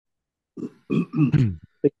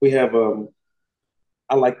think we have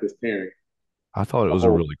I like this pairing. I thought it The was a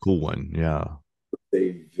whole really cool one. Yeah. I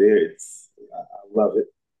love it.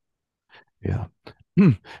 Yeah.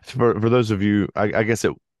 For those of you, I guess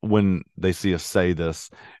when they see us say this,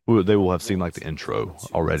 they will have seen like the intro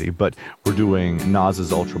already. But we're doing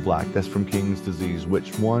Nas's Ultra Black. That's from King's Disease.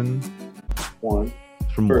 Which one? One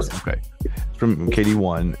It's from one. first. Okay. It's from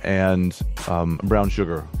KD1 and Brown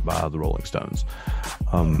Sugar by the Rolling Stones,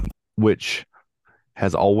 which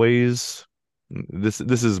has always this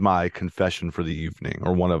is my confession for the evening,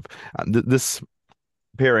 or one of this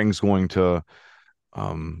pairing's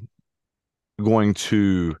um going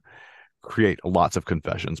to create lots of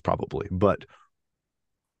confessions probably, but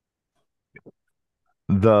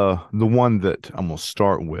the one that I'm gonna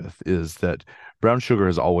start with is that Brown Sugar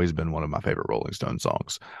has always been one of my favorite Rolling Stone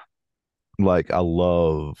songs. Like I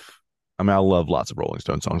love lots of Rolling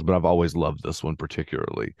Stone songs, but I've always loved this one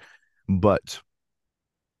particularly. But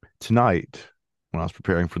tonight, when I was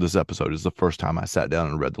preparing for this episode, is the first time I sat down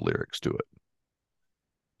and read the lyrics to it.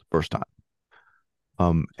 First time.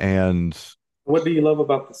 And What do you love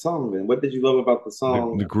about the song then? What did you love about the the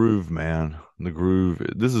song? groove, man, the groove.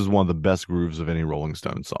 This is one of the best grooves of any Rolling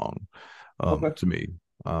Stone song, Okay. to me.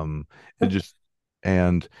 It just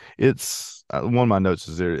and it's one of my notes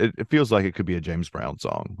is there. It feels like it could be a James Brown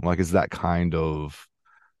song. Like it's got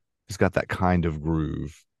that kind of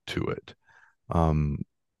groove to it. Um,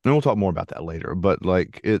 and we'll talk more about that later. But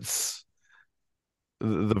like the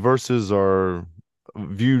verses are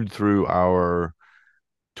viewed through our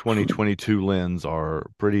 2022 lens are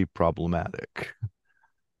pretty problematic.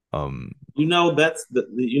 Um, That's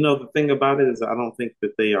the thing about it is I don't think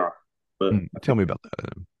that they are. But I Tell think me about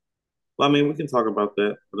that. well, I mean we can talk about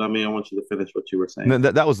that, but I mean I want you to finish what you were saying.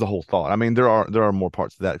 That was the whole thought. I mean, there are more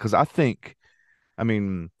parts to that because I think, I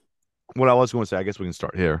mean, what I was going to say, I guess we can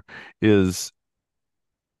start here, is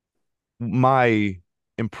my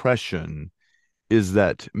impression is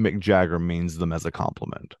that Mick Jagger means them as a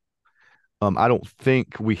compliment. I don't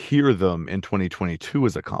think we hear them in 2022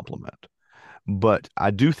 as a compliment, but I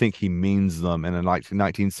do think he means them in a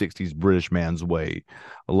 1960s British man's way.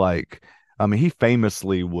 Like, I mean, he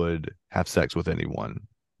famously would have sex with anyone.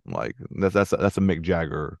 Like that's a Mick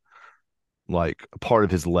Jagger like part of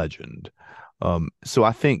his legend. So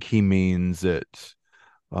I think he means it.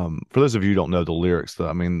 For those of you who don't know the lyrics, though,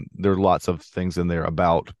 I mean, there are lots of things in there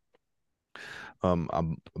about. I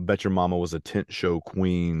bet your mama was a tent show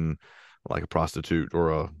queen, like a prostitute or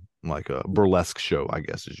a like a burlesque show, I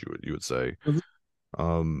guess, as you would say.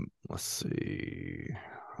 Mhm. Let's see.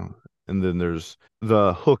 And then there's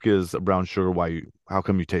the hook is brown sugar. How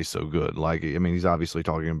come you taste so good? Like, I mean, he's obviously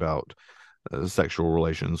talking about sexual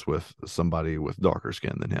relations with somebody with darker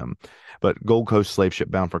skin than him. But Gold Coast slave ship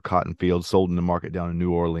bound for cotton fields, sold in the market down in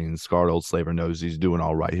New Orleans. Scarred old slaver knows he's doing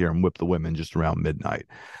all right here and whip the women just around midnight.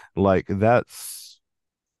 Like there's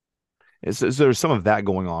some of that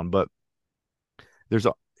going on, but there's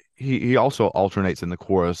a he also alternates in the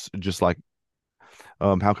chorus just like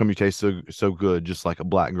how come you taste so good just like a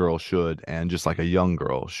black girl should and just like a young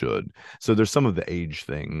girl should. So there's some of the age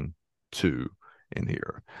thing too in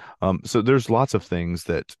here. So there's lots of things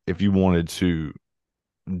that if you wanted to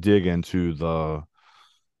dig into the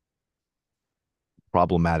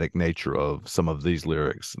problematic nature of some of these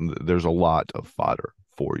lyrics, there's a lot of fodder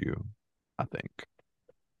for you, I think.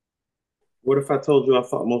 What if I told you I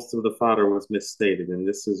thought most of the fodder was misstated and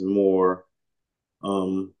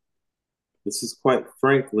um this is quite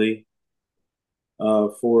frankly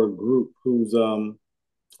for a group whose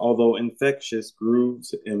although infectious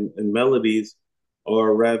grooves and melodies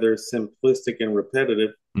are rather simplistic and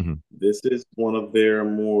repetitive, Hmm. this is one of their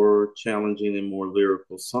more challenging and more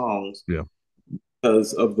lyrical songs Yeah.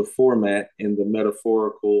 because of the format and the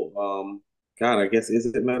metaphorical. God, I guess is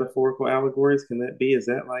it metaphorical allegories? Can that be? Is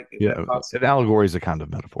Yeah. that possible? An allegory is a kind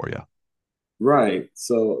of metaphor. Yeah. Right.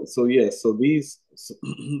 So yeah. So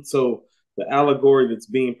the allegory that's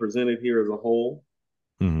being presented here as a whole,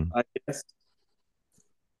 Hmm. I guess,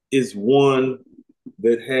 is one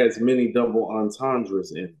that has many double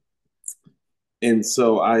entendres in it. And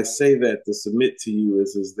so I say that to submit to you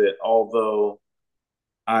is that although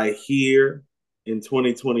I hear in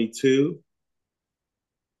 2022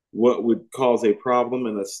 what would cause a problem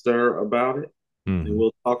and a stir about it, and Hmm.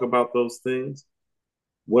 we'll talk about those things.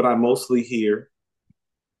 What I mostly hear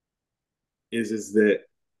is that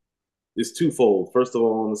it's twofold. First of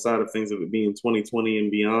all, on the side of things of it being 2020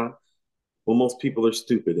 and beyond, well, most people are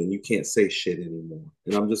stupid and you can't say shit anymore.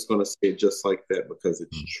 And I'm just going to say it just like that because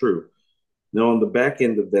it's true. Now, on the back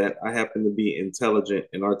end of that, I happen to be intelligent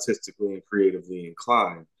and artistically and creatively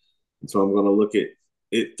inclined. And so I'm going to look at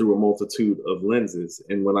it through a multitude of lenses.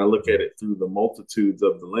 And when I look at it through the multitudes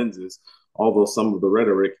of the lenses, although some of the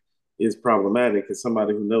rhetoric is problematic, as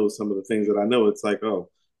somebody who knows some of the things that I know, it's like, oh,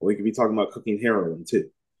 well, we could be talking about cooking heroin too.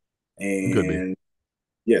 It could be. And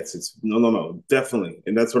yes, it's no, definitely.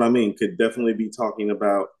 And that's what I mean. Could definitely be talking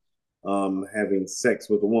about having sex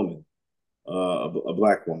with a woman, a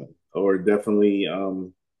black woman, or definitely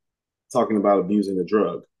talking about abusing a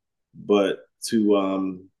drug. But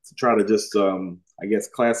to try to just I guess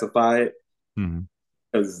classify it Hmm.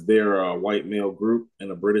 because they're a white male group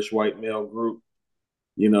and a British white male group,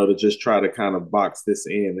 you know, to just try to kind of box this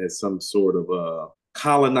in as some sort of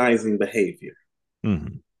colonizing behavior Hmm.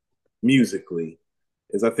 musically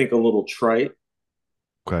is I think a little trite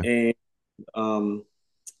Okay. and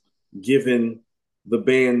given the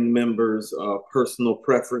band members' personal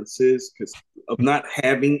preferences because of not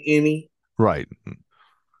having any, Right.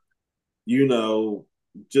 you know,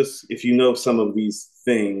 just if you know some of these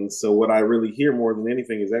things. So what I really hear more than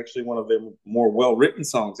anything is actually one of their more well written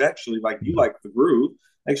songs. Actually, like you Yeah. like the groove.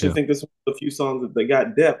 I actually Yeah. think this is one of the few songs that they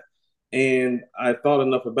got depth. And I thought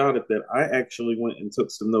enough about it that I actually went and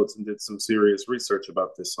took some notes and did some serious research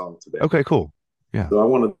about this song today. Okay, cool. Yeah. So I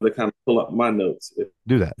wanted to kind of pull up my notes,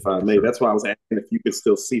 Do that if I for may. sure. That's why I was asking if you could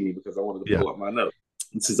still see me because I wanted to Yeah. pull up my notes.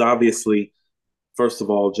 This is obviously, first of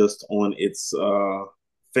all, just on its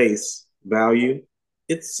face value,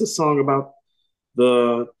 it's a song about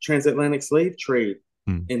the transatlantic slave trade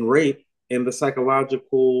Mm. and rape and the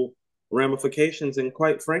psychological ramifications and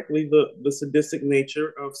quite frankly the sadistic nature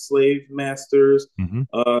of slave masters Hmm.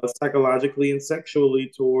 psychologically and sexually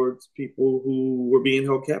towards people who were being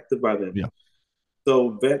held captive by them. Yeah.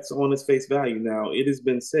 So that's on its face value. Now, it has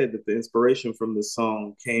been said that the inspiration from this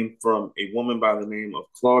song came from a woman by the name of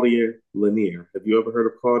Claudia Lanier. Have you ever heard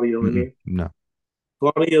of Claudia Mm-mm. Lanier? No.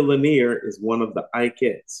 Claudia Lanier is one of the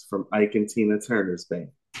Ikettes from Ike and Tina Turner's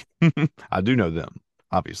band. I do know them,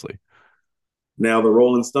 obviously. Now, the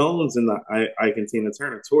Rolling Stones and the Ike and Tina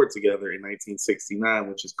Turner toured together in 1969,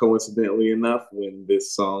 which is coincidentally enough when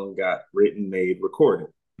this song got written, made, recorded.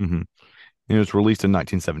 Hmm. It was released in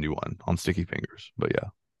 1971 on Sticky Fingers, but yeah.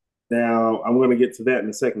 Now, I'm going to get to that in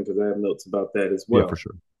a second because I have notes about that as Yeah, for well.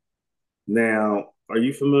 sure. Now, are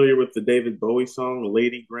you familiar with the David Bowie song,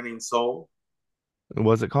 Lady Grinning Soul? What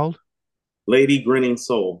was it called? Lady Grinning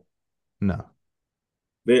Soul. No.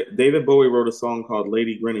 David Bowie wrote a song called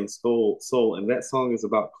Lady Grinning Soul, and that song is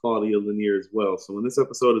about Claudia Lanier as well. So when this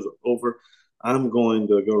episode is over, I'm going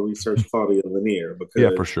to go research Claudia Lanier Yeah,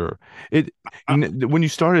 for because sure. It I, when you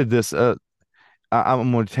started this,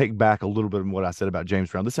 I'm going to take back a little bit of what I said about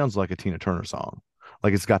James Brown. This sounds like a Tina Turner song.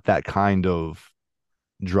 Like it's got that kind of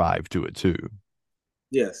drive to it too.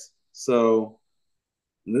 yes. So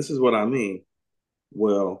this is what I mean.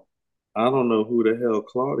 Well, I don't know who the hell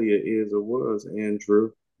Claudia is or was,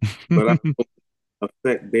 Andrew, but I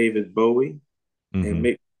affect David Bowie and Hmm.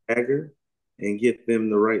 Mick Jagger and get them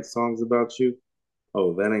to write songs about you.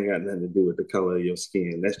 Oh, that ain't got nothing to do with the color of your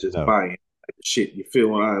skin. That's just No. buying shit. You feel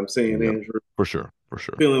what I'm saying, Yep. Andrew? For sure. For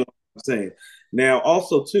sure. Feeling what I'm saying. Now,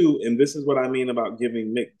 also too, and this is what I mean about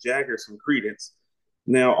giving Mick Jagger some credence.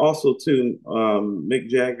 Now, also too, Mick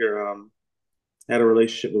Jagger had a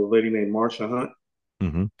relationship with a lady named Marsha Hunt.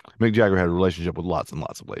 Hmm. Mick Jagger had a relationship with lots and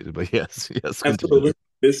lots of ladies, but yes, yes, continue. Absolutely,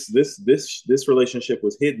 this relationship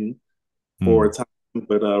was hidden for a Mm. time,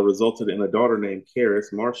 but resulted in a daughter named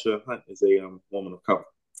Karis. Marsha Hunt is a woman of color.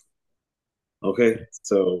 Okay,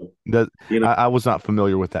 so That you know, I was not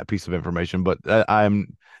familiar with that piece of information, but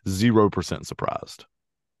I'm 0% surprised.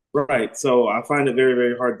 right. So I find it very,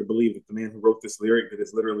 very hard to believe that the man who wrote this lyric that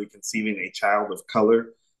is literally conceiving a child of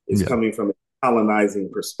color is Yeah. coming from a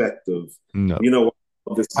colonizing perspective. No. You know,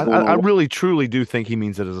 this is going I on. really truly do think he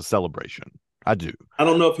means it as a celebration. I do. I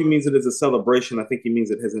don't know if he means it as a celebration. I think he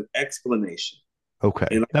means it as an explanation. Okay.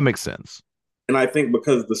 And That makes sense. and I think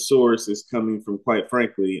because the source is coming from, quite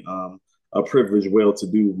frankly, a privileged,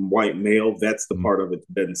 well-to-do white male, that's the Mhm. part of it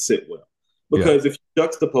that doesn't sit well. Yeah. Because if you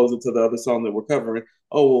juxtapose it to the other song that we're covering,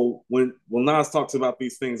 oh when Nas talks about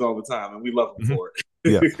these things all the time, and we love him Mhm. for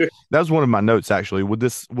Yeah. it. That was one of my notes actually. Would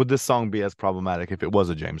this song be as problematic if it was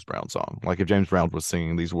a James Brown song? Like if James Brown was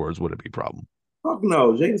singing these words, would it be a problem? Fuck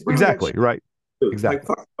no, James Brown got Exactly, shit. right. To do. Like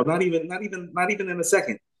Exactly. fuck, not even in a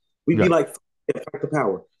second. We'd be Right. like, fuck the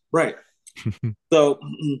power, right? So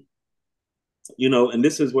you know, and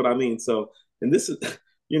this is what I mean. So, and this is,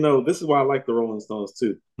 you know, this is why I like the Rolling Stones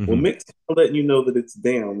too. When Hmm. Mick's letting you know that it's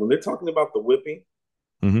down, when they're talking about the whipping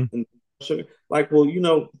Hmm. and sugar, like, well, you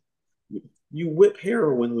know, you whip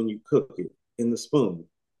heroin when you cook it in the spoon,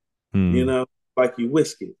 you Mm. know, like you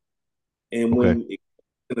whisk it, and Okay. when it's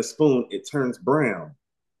in a spoon, it turns brown.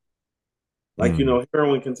 Like, Mm.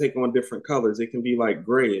 heroin can take on different colors. It can be like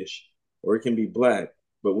grayish or it can be black.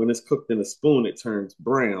 But when it's cooked in a spoon, it turns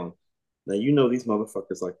brown. Now, these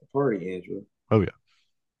motherfuckers like to party, Andrew. Oh yeah.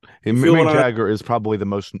 You And feel Mick what I Jagger is probably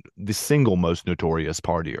the single most notorious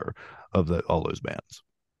partier of all those bands.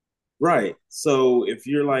 Right. So if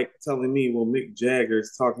you're like telling me, well, Mick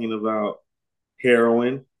Jagger's talking about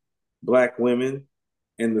heroin, black women,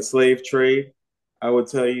 and the slave trade, I would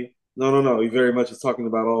tell you, no, no, no. He very much is talking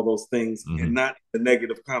about all those things Hmm. and not the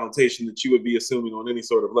negative connotation that you would be assuming on any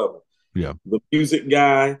sort of level. Yeah. The music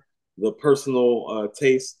guy, the personal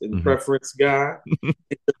taste and Hmm. preference guy, the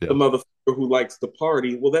Yeah. motherfucker who likes to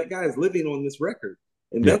party. Well, that guy is living on this record.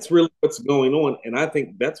 And Yeah. that's really what's going on. And I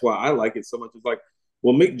think that's why I like it so much. It's like,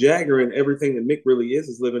 well, Mick Jagger and everything that Mick really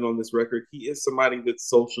is living on this record. He is somebody that's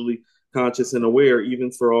socially conscious and aware,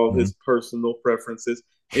 even for all Hmm. his personal preferences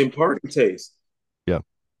and party taste. Yeah.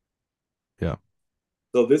 Yeah.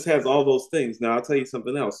 So this has all those things. Now, I'll tell you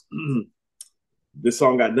something else. This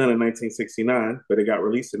song got done in 1969, but it got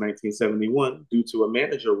released in 1971 due to a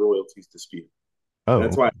manager royalties dispute. Oh,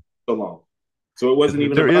 That's why okay. it's so long. So it wasn't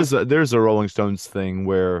even There about. is there's a Rolling Stones thing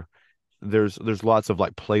where there's lots of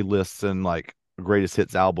like playlists and like greatest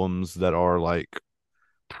hits albums that are like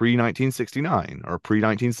pre 1969 or pre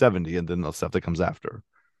 1970, and then the stuff that comes after.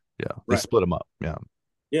 Yeah, they Right. split them up. Yeah.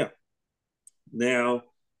 Yeah. Now,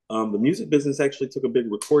 the music business actually took a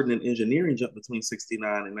big recording and engineering jump between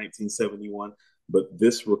 69 and 1971, but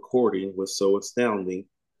this recording was so astounding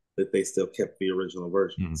that they still kept the original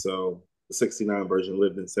version. Mhm. So the 69 version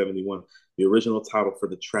lived in 71. The original title for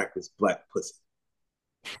the track is Black Pussy.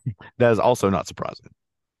 That is also not surprising.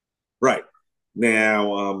 Right.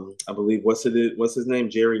 Now, I believe what's his name?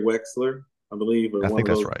 Jerry Wexler, I believe, or I one think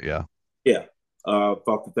of that's those. right. Yeah, Yeah.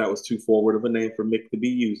 Thought that was too forward of a name for Mick to be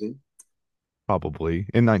using. probably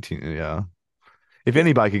in 19. Yeah, if Yeah.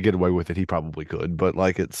 anybody could get away with it, he probably could. But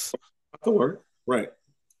like it's Not the word. Right.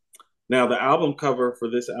 Now, the album cover for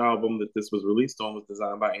this album that this was released on was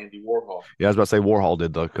designed by Andy Warhol. yeah, I was about to say Warhol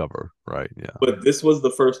did the cover, right? Yeah. But this was the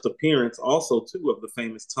first appearance, also, too, of the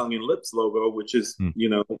famous tongue and lips logo, which is, Hmm.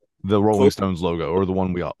 The Rolling close. Stones logo, or the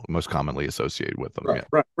one we all most commonly associate with them. Right, Yeah.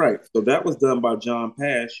 right, right. So that was done by John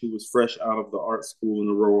Pash, who was fresh out of the art school in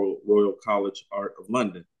the Royal College Art of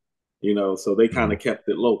London. So they kind Mhm. of kept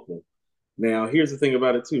it local. Now, here's the thing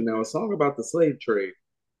about it, too. Now, a song about the slave trade,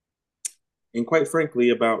 and quite frankly,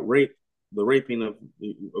 about rape, the raping of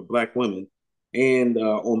black women, and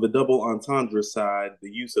on the double entendre side,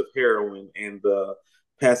 the use of heroin and the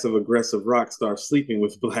passive aggressive rock star sleeping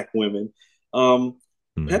with black women. Um,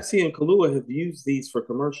 Mhm. Pepsi and Kahlua have used these for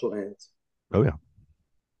commercial ads. Oh yeah,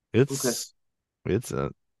 Okay, it's it's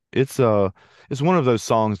a it's a it's one of those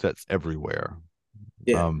songs that's everywhere.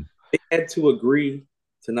 yeah, Um, they had to agree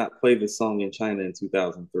to not play this song in China in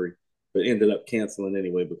 2003, but ended up canceling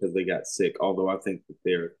anyway because they got sick. Although I think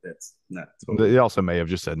that's not totally they also may have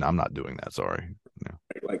just said, "I'm not doing that." Sorry. Yeah.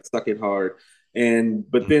 like suck it hard.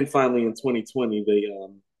 But then finally in 2020 they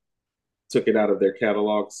took it out of their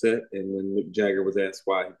catalog set. And when Mick Jagger was asked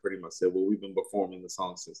why, he pretty much said, "Well, we've been performing the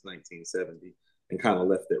song since 1970," and kind of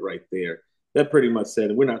left it right there. That pretty much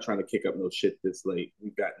said, "We're not trying to kick up no shit this late.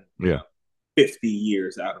 We've gotten Yeah. 50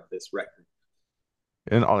 years out of this record."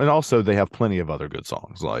 And also they have plenty of other good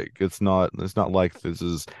songs. Like it's not like this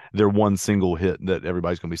is their one single hit that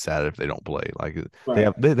everybody's gonna be sad if they don't play. Like they Right.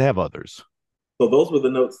 have they have others. So those were the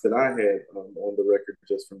notes that I had on the record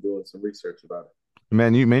just from doing some research about it.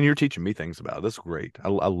 Man, you're teaching me things about it. That's great. I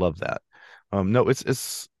love that. No,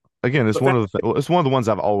 it's again, it's But one of it's one of the ones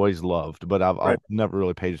I've always loved, but I've right. never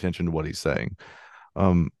really paid attention to what he's saying.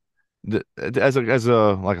 Um, as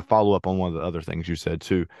a like a follow up on one of the other things you said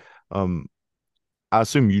too. Um, I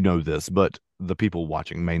assume you know this, but the people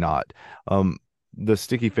watching may not. Um, the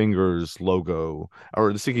Sticky Fingers logo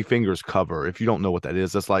or the Sticky Fingers cover, if you don't know what that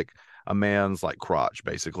is, that's like a man's like crotch,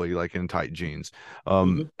 basically, like in tight jeans.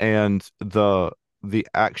 Mm-hmm. And the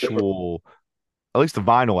actual, at least the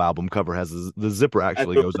vinyl album cover has the zipper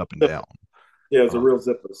actually goes up and down. Yeah, it's a Uh, real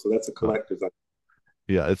zipper, so that's a uh, collector's item.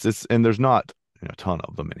 yeah, it's and there's not a ton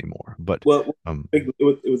of them anymore, but Well, um, it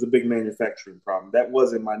was a big manufacturing problem. That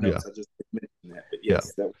was in my yeah. notes. I just didn't mention that, but Yeah.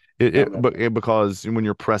 yes, that was It, it found that. but it, because when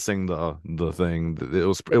you're pressing the thing,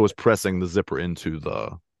 it was pressing the zipper into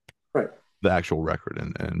Right, the actual record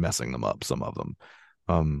and messing them up, some of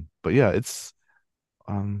them. But yeah,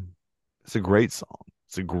 um it's a great song.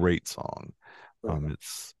 It's a great song. right.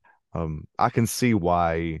 It's I can see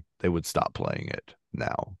why they would stop playing it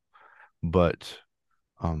now. But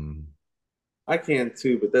um I can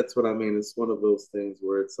too, but that's what I mean. It's one of those things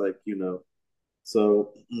where it's like,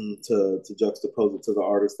 so to juxtapose it to the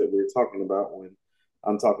artist that we were talking about, when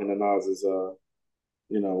I'm talking to Nas's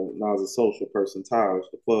Nas's social person, Taj,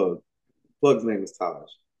 the plug. Plug's name is Taj.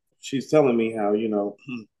 She's telling me how,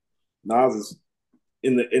 Nas is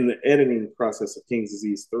in the editing process of King's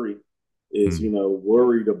Disease 3 is, Mm,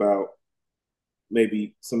 worried about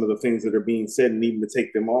maybe some of the things that are being said and needing to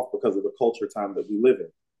take them off because of the culture time that we live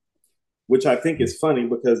in. Which I think mm, is funny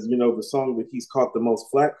because, the song that he's caught the most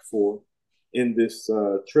flack for in this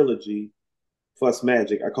trilogy, plus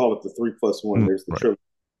Magic, I call it the 3+1. There's the right. trilogy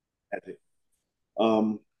Magic.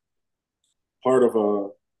 Um, Part of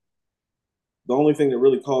the only thing that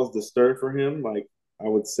really caused the stir for him, like I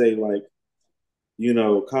would say, like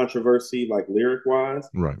controversy, like lyric wise,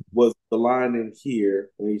 Right. was the line in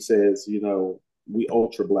here when he says, we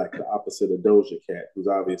ultra black, the opposite of Doja Cat, who's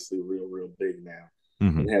obviously real, real big now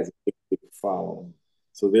Hmm. and has a big, big following.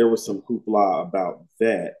 So there was some hoopla about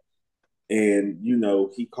that. And,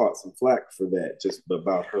 he caught some flack for that, just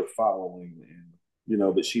about her following.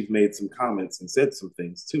 And, but she's made some comments and said some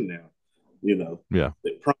things too now, Yeah.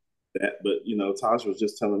 that prompted that. But, Taj was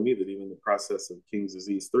just telling me that even the process of King's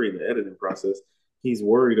Disease 3, the editing process, he's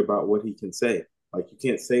worried about what he can say. Like, you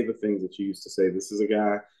can't say the things that you used to say. This is a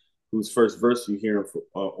guy whose first verse you hear him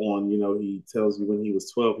on, he tells you when he was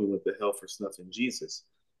 12, he went to hell for snuffing Jesus.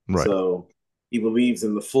 Right. So he believes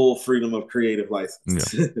in the full freedom of creative Yeah.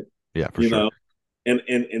 license, Yeah, for you sure. know,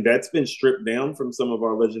 and that's been stripped down from some of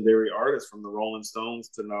our legendary artists, from the Rolling Stones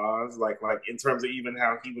to Nas, like in terms of even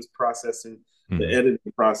how he was processing the Hmm.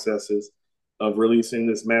 editing processes of releasing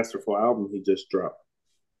this masterful album he just dropped.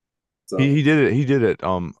 He So he did it. He did it.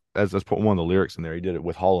 As put one of the lyrics in there. He did it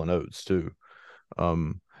with Hall and Oates too.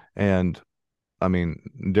 Um, and I mean,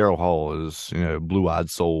 Daryl Hall is, blue-eyed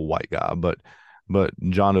soul white guy, but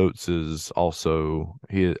John Oates is also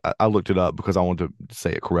I looked it up because I wanted to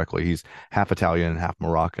say it correctly. He's half Italian and half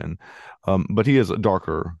Moroccan. But he is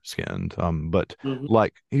darker skinned. But mhm.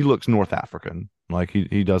 like he looks North African. Like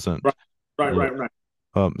he doesn't Right, right, look right,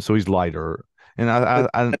 right. so he's lighter. And But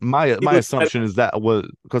he my looks better. assumption is that was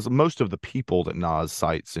because most of the people that Nas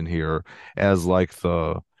cites in here as like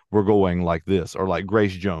we're going like this, or like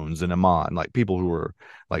Grace Jones and Iman, like people who are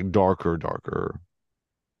like darker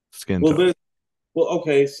skin Well, tone.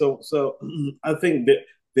 okay. So I think that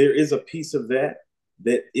there is a piece of that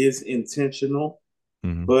that is intentional,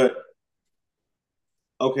 Hmm. but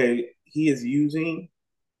okay, he is using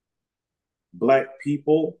black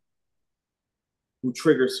people who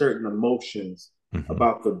trigger certain emotions Hmm.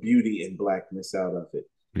 about the beauty and blackness out of it.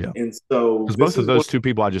 Yeah. And so Because this both of is one those two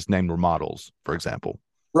people I just named were models, for example.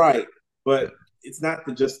 right, but Yeah. it's not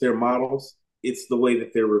just their models, it's the way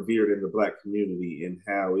that they're revered in the black community and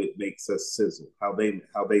how it makes us sizzle, how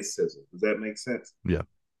they sizzle. Does that make sense? Yeah.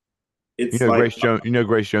 It's like Grace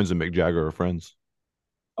Jones and Mick Jagger are friends.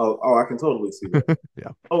 oh, I can totally see that.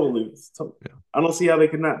 Yeah. Totally. Yeah. I don't see how they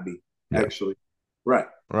could not be, Yeah. actually. Right.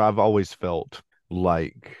 Or I've always felt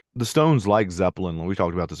like the Stones, like Zeppelin, we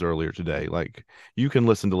talked about this earlier today, like you can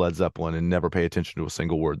listen to Led Zeppelin and never pay attention to a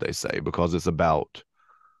single word they say because it's about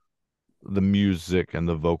the music and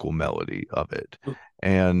the vocal melody of it.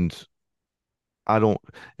 And I don't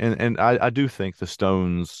I do think the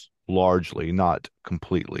Stones largely, not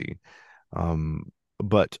completely,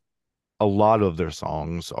 but a lot of their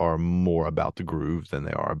songs are more about the groove than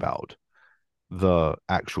they are about the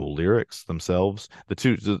actual lyrics themselves.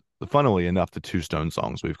 Funnily enough, the two Stone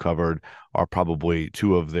songs we've covered are probably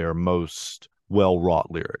two of their most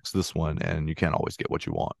well-wrought lyrics. This one and You Can't Always Get What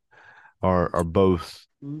You Want are both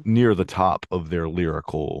near the top of their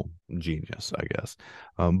lyrical genius, I guess.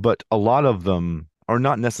 But a lot of them are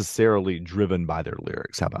not necessarily driven by their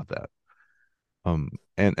lyrics. How about that?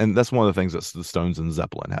 And that's one of the things that the Stones and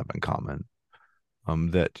Zeppelin have in common.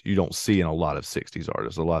 That you don't see in a lot of 60s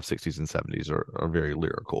artists. A lot of 60s and 70s are very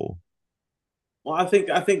lyrical. Well, I think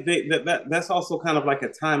that's also kind of like a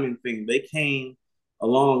timing thing. They came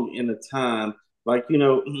along in a time like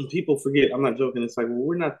people forget. I'm not joking. It's like, well,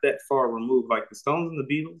 we're not that far removed. Like the Stones and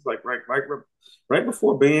the Beatles, like right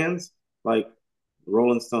before bands like the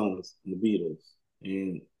Rolling Stones and the Beatles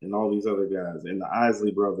and all these other guys and the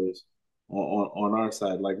Isley Brothers on our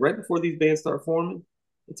side. Like right before these bands start forming,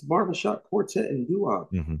 it's barbershop quartet and doo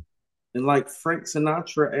Hmm. and like Frank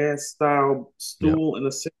Sinatra ass style Yeah. stool and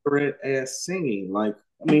a cigarette ass singing. Like,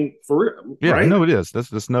 I mean, for real, Yeah. right? No, it is.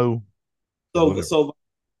 That's no So, whatever. so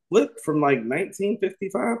flip from like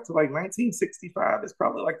 1955 to like 1965 is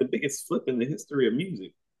probably like the biggest flip in the history of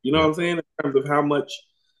music. You know what Yeah. I'm saying? In terms of how much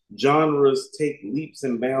genres take leaps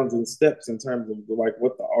and bounds and steps in terms of like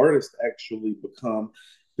what the artists actually become.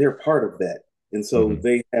 They're part of that. And so Hmm.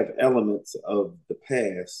 they have elements of the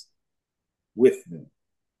past with them.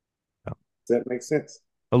 Yeah. Does that make sense?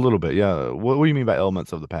 A little bit, yeah. What do you mean by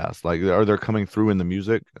elements of the past? Like, are they coming through in the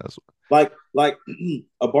music? That's, Like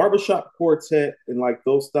a barbershop quartet and like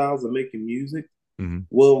those styles of making music. mhm.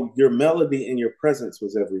 Well, your melody and your presence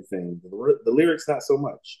was everything. The lyrics, not so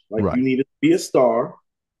much. Like Right. you needed to be a star,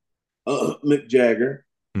 Mick Jagger.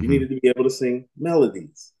 You Hmm. needed to be able to sing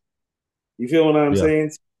melodies. You feel what I'm Yeah.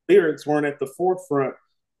 saying? Lyrics weren't at the forefront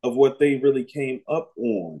of what they really came up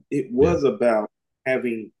on. It Yeah. was about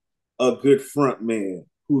having a good front man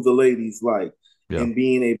who the ladies like Yeah. and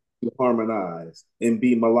being able to harmonize and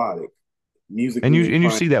be melodic, And musically you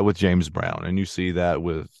inclined. see that with James Brown, and you see that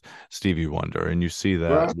with Stevie Wonder, and you see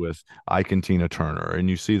that Right, with Ike and Tina Turner, and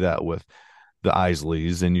you see that with the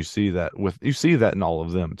Isleys, and you see that in all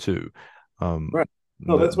of them too. right.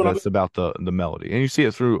 No, that's what I mean. That's about the melody, and you see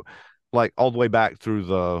it through, like all the way back through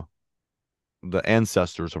the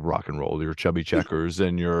ancestors of rock and roll, your Chubby Checkers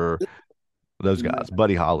and your those guys,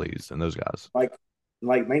 Buddy Hollies and those guys. Like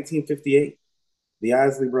like 1958, the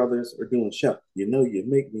Isley Brothers are doing shout. You know, you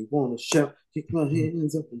make me want to shout, kick my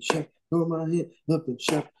hands up and shout, throw my head up and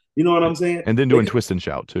shout. You know what I'm saying? And then They doing Twist and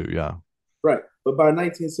Shout too, yeah. right, but by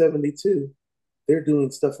 1972, they're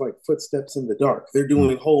doing stuff like Footsteps in the Dark. They're Mm.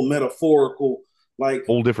 doing whole metaphorical, like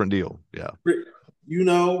Whole different deal, yeah.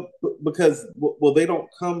 because well, they don't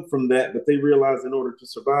come from that, but they realize in order to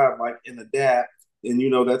survive, like and adapt, and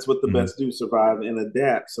that's what the Hmm. best do: survive and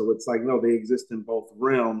adapt. So it's like no, they exist in both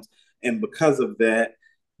realms, and because of that,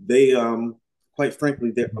 they quite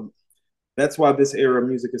frankly, that's why this era of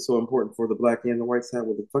music is so important for the black and the white side,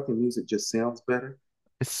 where the fucking music just sounds better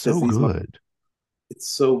It's because so good. it's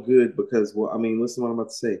so good because well, I mean, listen to what I'm about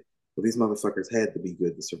to say. Well, these motherfuckers had to be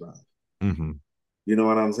good to survive. Hmm. You know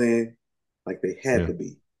what I'm saying? Like they had Yeah. to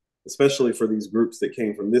be, especially for these groups that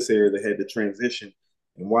came from this era that had to transition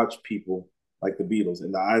and watch people like the Beatles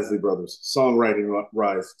and the Isley Brothers songwriting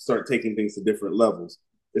rise, start taking things to different levels.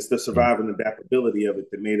 It's the Yeah. surviving adaptability of it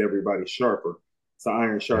that made everybody sharper. It's the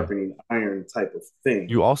iron Yeah. sharpening iron type of thing.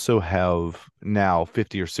 You also have now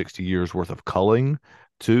 50 or 60 years worth of culling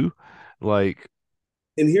too. Like,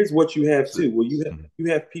 And here's what you have too. Well, mhm.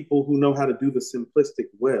 you have people who know how to do the simplistic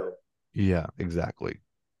well. Yeah, exactly.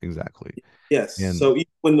 Exactly. Yes. And So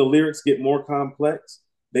even when the lyrics get more complex,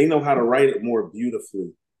 they know how to write it more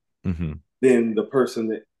beautifully hmm. than the person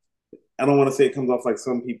that I don't want to say it comes off like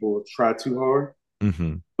some people try too hard,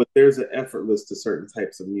 Hmm. but there's an effortless to certain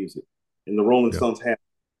types of music. And the Rolling Yeah. Stones have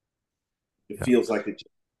it Yeah. feels like it.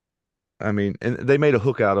 I mean, and they made a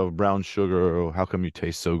hook out of brown sugar, or how come you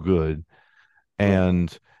taste so good? Right.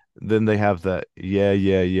 And then they have that yeah,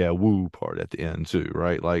 yeah, yeah, woo part at the end too,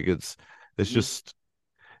 right? Like it's Mm-hmm. just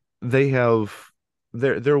they have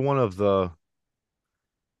they're one of the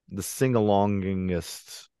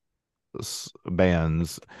sing-alongingest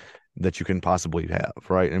bands that you can possibly have,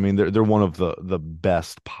 right? I mean, they're one of the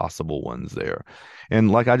best possible ones there.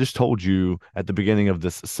 And like I just told you at the beginning of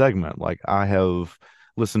this segment, like I have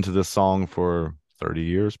listened to this song for 30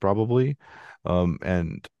 years probably. Um,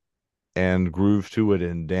 and and groove to it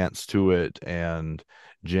and dance to it and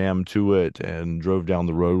jam to it and drove down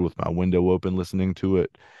the road with my window open listening to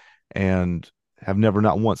it and have never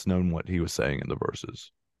not once known what he was saying in the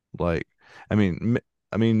verses. Like, I mean,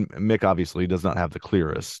 I mean, Mick obviously does not have the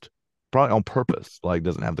clearest, probably on purpose, like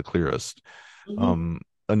doesn't have the clearest Mm-hmm. um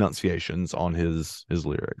enunciations on his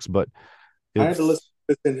lyrics, but I had to listen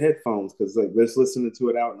it's to this in headphones because like just listening to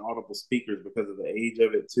it out in audible speakers because of the age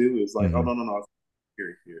of it too is like, oh mhm, no,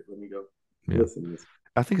 here. Let me go yeah. listen to this.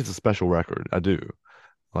 I think it's a special record. I do.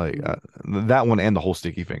 Like Mm-hmm. that one and the whole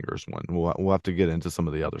Sticky Fingers one. We'll have to get into some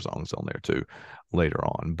of the other songs on there too later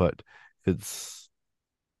on, but it's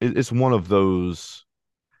it's one of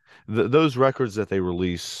those records that they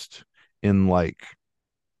released in like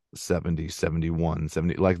 70, 71,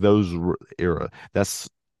 70, like those era. That's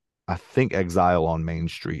I think Exile on Main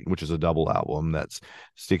Street, which is a double album. That's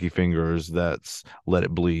Sticky Fingers. That's Let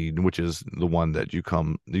It Bleed, which is the one that you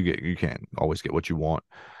can't always get what you want.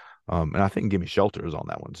 And I think Gimme Shelter is on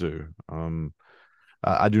that one too.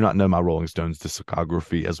 I do not know my Rolling Stones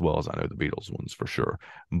discography as well as I know the Beatles ones for sure,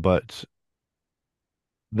 but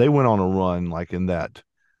they went on a run like in that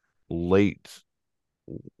late,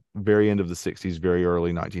 very end of the 60s, very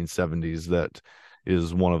early 1970s that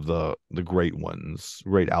is one of the great ones,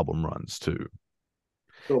 great album runs too.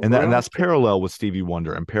 So And Brown that's parallel with Stevie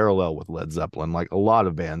Wonder and parallel with Led Zeppelin. Like a lot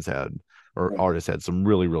of bands had or right. artists had some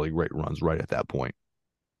really, really great runs right at that point.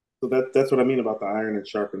 So that's what I mean about the iron and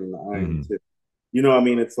sharpening the iron Hmm. too. I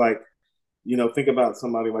mean, it's like, think about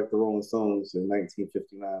somebody like the Rolling Stones in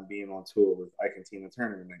 1959 being on tour with Ike and Tina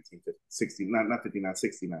Turner in 1960, not 59,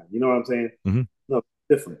 69. You know what I'm saying? Hmm. No,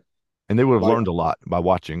 different. And they would have Like, learned a lot by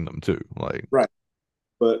watching them too. Like, right.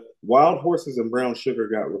 But Wild Horses and Brown Sugar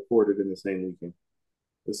got recorded in the same weekend.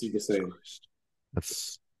 This is the Jesus same. Christ.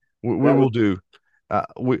 That's we That was will do.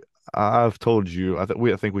 We I've told you. I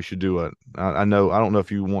think we should do a. I know I don't know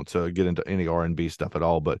if you want to get into any R&B stuff at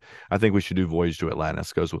all, but I think we should do Voyage to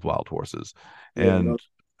Atlantis goes with Wild Horses, yeah, and no,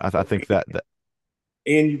 I think that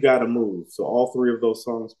and you gotta move. So all three of those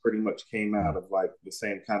songs pretty much came mm, out of like the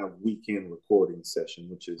same kind of weekend recording session,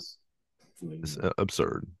 which is is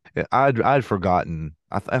absurd. I'd forgotten.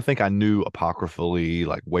 I think I knew apocryphally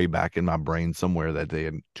like way back in my brain somewhere that they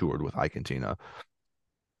had toured with Ike and Tina,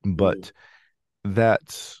 mm, but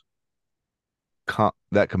that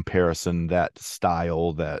that comparison, that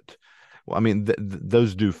style, that well, I mean,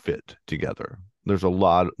 those do fit together. There's a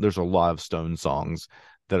lot of Stone songs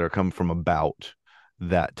that are come from about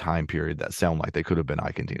that time period that sound like they could have been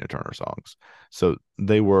Ike and Tina Turner songs. So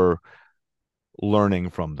they were learning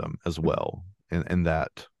from them as well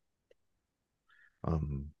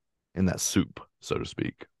um in that soup, so to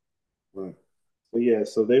speak. right. So yeah,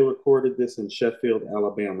 so they recorded this in Sheffield,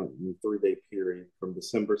 Alabama, in a 3 day period from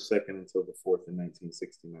December 2nd until the 4th in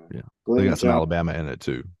 1969. Yeah. They Glenn got some John Alabama in it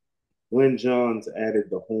too. Glenn Johns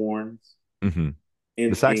added the horns Hmm.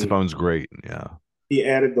 The and saxophone's great. Yeah. he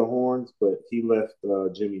added the horns, but he left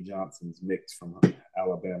Jimmy Johnson's mix from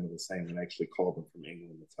Alabama the same and actually called him from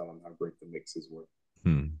England to tell him how great the mixes were.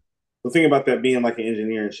 Hmm. The thing about that being like an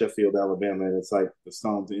engineer in Sheffield, Alabama, and it's like the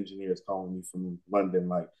Stones engineers calling you from London,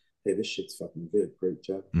 like, "Hey, this shit's fucking good, great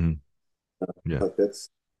job." Hmm. Yeah. Like that's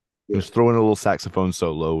yeah. Just throw in a little saxophone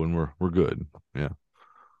solo and we're good. Yeah.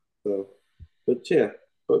 So, but yeah,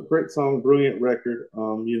 but great song, brilliant record.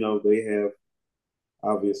 They have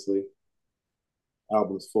obviously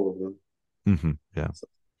albums full of them. Yeah. So,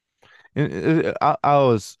 And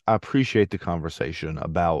I appreciate the conversation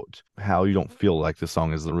about how you don't feel like the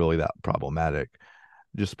song is really that problematic,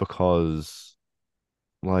 just because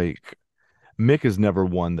like Mick is never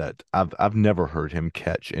one that I've never heard him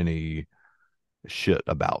catch any shit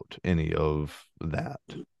about any of that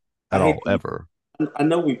I at all hate to ever. I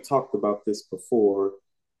know we've talked about this before.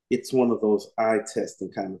 It's one of those eye test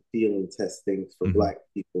and kind of feeling test things for Hmm. black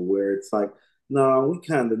people where it's like, no, we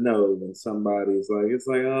kind of know when somebody's like, it's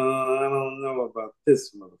like, oh, I don't know about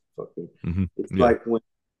this motherfucker. Hmm. It's Yeah. like when,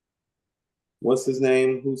 what's his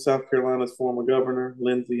name? Who's South Carolina's former governor?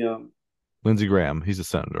 Lindsey, Lindsey Graham, he's a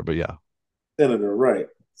senator, but yeah. senator, right.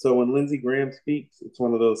 So when Lindsey Graham speaks, it's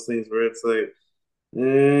one of those things where it's like,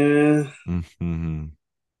 eh, Hmm.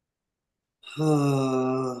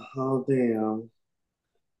 oh, damn.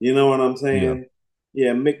 You know what I'm Yeah. saying?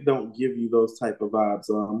 Yeah, Mick don't give you those type of vibes.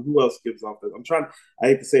 Who else gives off that? I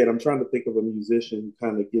hate to say it, I'm trying to think of a musician who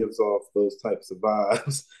kind of gives off those types of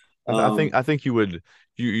vibes. I think you would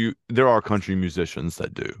you there are country musicians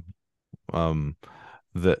that do. Um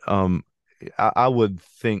that I would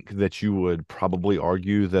think that you would probably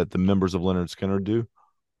argue that the members of Leonard Skinner do.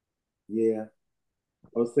 Yeah,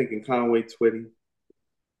 I was thinking Conway Twitty.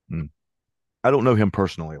 Hmm. I don't know him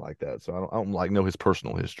personally like that, so I don't like know his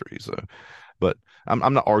personal history. So, but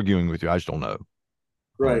I'm not arguing with you. I just don't know.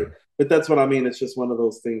 Right. Um, But that's what I mean. It's just one of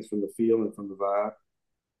those things from the feel and from the vibe.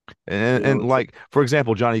 and It's like, like for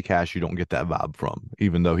example, Johnny Cash, you don't get that vibe from,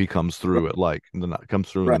 even though he comes right, through it like comes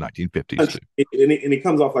through in the right. 1950s Country, too. and he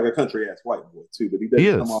comes off like a country ass white boy too, but he He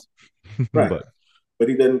doesn't come off is, right. but But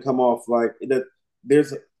he doesn't come off like that.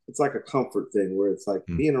 There's it's like a comfort thing where it's like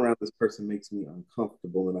mm, being around this person makes me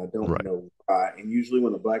uncomfortable and I don't right. know why. And usually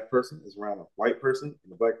when a black person is around a white person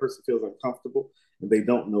and the black person feels uncomfortable and they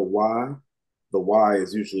don't know why, the why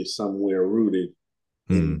is usually somewhere rooted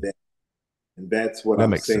in Mm, that. And that's what that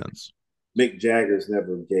I'm makes saying. sense. Mick Jagger's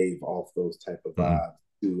never gave off those type of Mm, vibes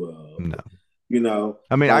to no. you know,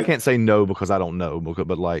 I mean, I like can't say no because I don't know,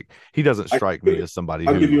 but like he doesn't I strike me as somebody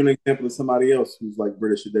I'll give you who, an example of somebody else who's like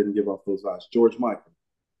British who doesn't give off those vibes. George Michael.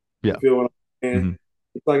 You yeah, feel what I'm saying? hmm,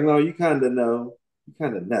 It's like, no, you kind of know. You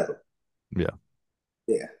kind of know. yeah,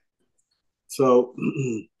 Yeah. So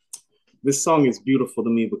this song is beautiful to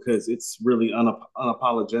me because it's really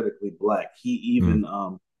unapologetically black. He mm, even,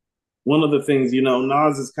 one of the things,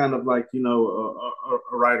 Nas is kind of like,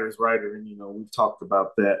 a writer's writer. And, we've talked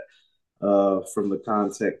about that from the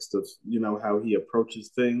context of, how he approaches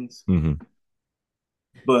things. hmm,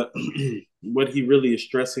 But what he really is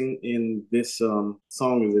stressing in this song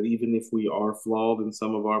is that even if we are flawed in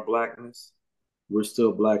some of our blackness, we're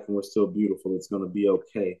still black and we're still beautiful. It's going to be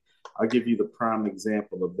okay. I'll give you the prime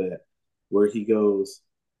example of that, where he goes,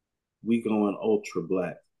 "We going ultra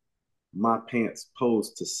black. My pants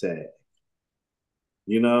pose to sag."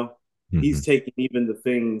 You know, hmm, he's taking even the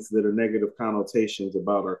things that are negative connotations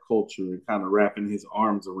about our culture and kind of wrapping his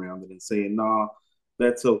arms around it and saying, "Nah,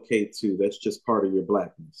 that's okay too. That's just part of your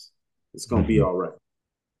blackness. It's gonna be Hmm. all right,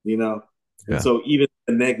 you know? And Yeah. so even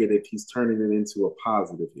the negative, he's turning it into a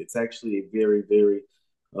positive. It's actually a very, very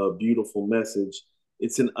beautiful message.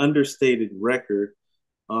 It's an understated record.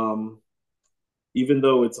 Um, even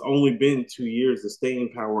though it's only been 2 years, the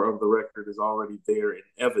staying power of the record is already there and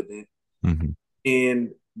evident. Hmm.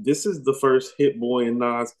 And this is the first Hit Boy and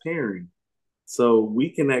Nas pairing. So we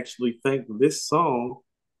can actually thank this song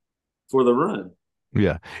for the run.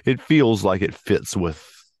 Yeah. It feels like it fits with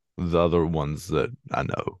the other ones that I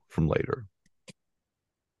know from later.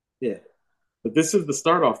 Yeah. But this is the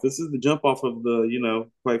start off. This is the jump off of the,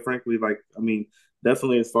 quite frankly, like, I mean,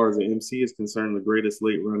 definitely as far as the MC is concerned, the greatest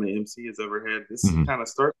late run the MC has ever had. This is Hmm. kind of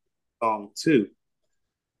start song too.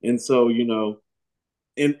 And so,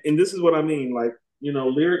 and this is what I mean, like,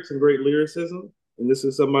 lyrics and great lyricism. And this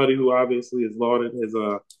is somebody who obviously is lauded as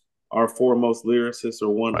our foremost lyricist or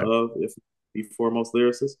one Right. of, if the foremost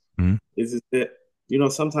lyricist, Hmm. is that,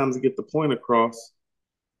 sometimes to get the point across,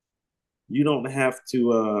 you don't have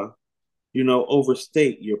to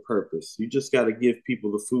overstate your purpose. You just got to give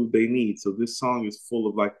people the food they need. So this song is full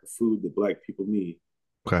of like the food that black people need.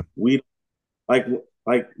 Okay. We like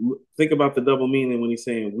like think about the double meaning when he's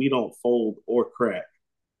saying we don't fold or crack.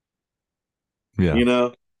 Yeah. You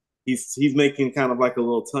know, he's making kind of like a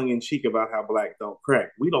little tongue in cheek about how black don't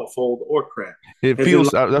crack. We don't fold or crack. It As in,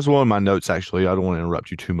 feels like, that's one of my notes actually. I don't want to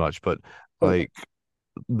interrupt you too much, but okay, like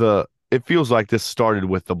the it feels like this started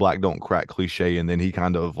with the black don't crack cliche and then he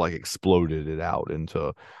kind of like exploded it out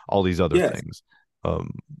into all these other yes, things.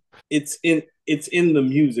 Um, it's in the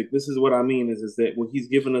music. This is what I mean is that when he's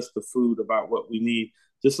giving us the food about what we need,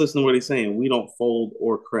 just listen to what he's saying. We don't fold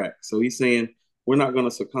or crack. So he's saying we're not going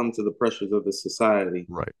to succumb to the pressures of the society,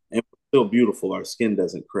 right. and we're still beautiful. Our skin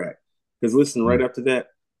doesn't crack. Because listen, right Mm. after that,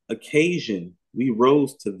 occasion we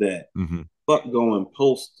rose to that. Hmm. Fuck going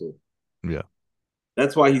postal. Yeah.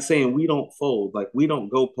 That's why he's saying we don't fold, like we don't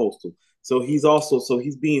go postal. So he's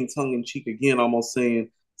being tongue in cheek again, almost saying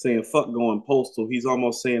fuck going postal. He's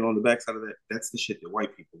almost saying on the backside of that, that's the shit that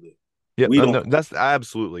white people do. Yep. We don't No, that's I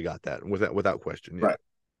absolutely got that without question. Yeah. right,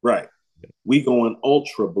 right. We going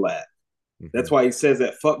ultra black. That's Hmm. why he says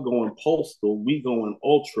that fuck going postal, we going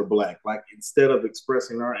ultra black. Like instead of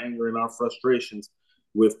expressing our anger and our frustrations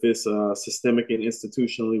with this systemic and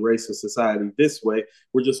institutionally racist society this way,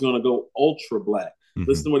 we're just going to go ultra black. Hmm.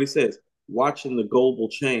 Listen to what he says: watching the global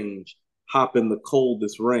change, hop in the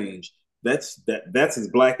coldest range. That's as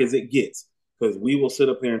black as it gets because we will sit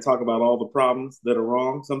up here and talk about all the problems that are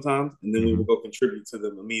wrong sometimes, and then we Hmm. will go contribute to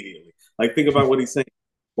them immediately. Like think about what he's saying: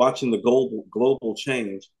 watching the global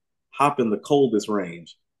change, hop in the coldest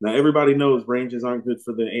range. Now everybody knows ranges aren't good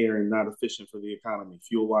for the air and not efficient for the economy,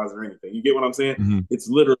 fuel wise or anything. You get what I'm saying? Hmm. It's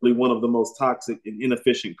literally one of the most toxic and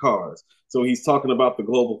inefficient cars. So he's talking about the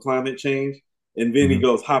global climate change, and then he Hmm.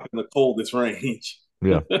 goes hop in the coldest range.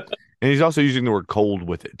 Yeah. And he's also using the word cold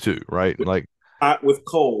with it too, right? Like, Hot with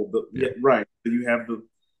cold. yeah. Yeah, right. You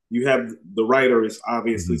have the writer is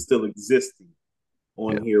obviously Hmm. still existing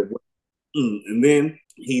on Yeah. here. And then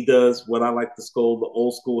he does what I like to scold the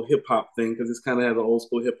old school hip hop thing because it's kind of has an old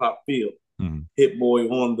school hip hop feel. Hmm. Hit Boy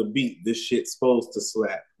on the beat. This shit's supposed to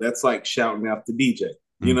slap. That's like shouting out the DJ,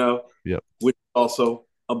 Hmm. Yep. which is also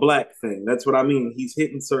a black thing. That's what I mean. He's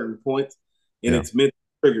hitting certain points and Yeah. it's meant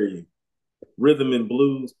to trigger you. Rhythm and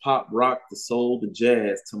blues, pop, rock, the soul, the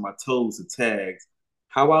jazz, to my toes, the tags.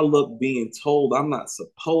 How I look being told I'm not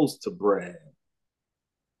supposed to brag.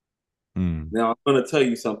 Mm. Now, I'm going to tell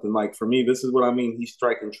you something. Like, for me, this is what I mean. He's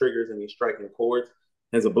striking triggers and he's striking chords.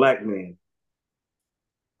 As a black man,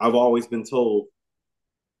 I've always been told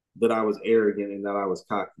that I was arrogant and that I was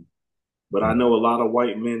cocky. But I Mm. know a lot of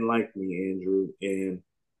white men like me, Andrew, and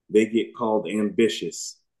they get called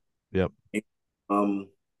ambitious Yep. and, um,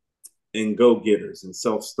 and go getters and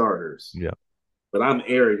self starters. Yep. But I'm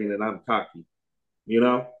arrogant and I'm cocky, you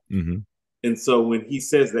know? Hmm. And so when he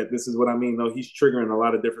says that, this is what I mean. No, he's triggering a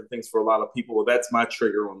lot of different things for a lot of people. Well, that's my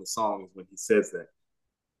trigger on the song is when he says that,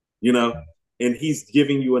 you know, and he's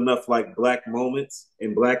giving you enough like black moments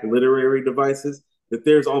and black literary devices that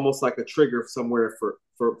there's almost like a trigger somewhere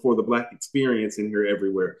for the black experience in here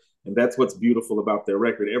everywhere. And that's what's beautiful about their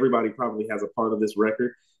record. Everybody probably has a part of this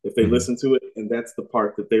record if they Hmm. listen to it, and that's the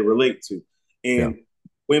part that they relate to. Yeah. And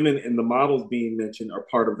women and the models being mentioned are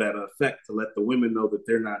part of that effect to let the women know that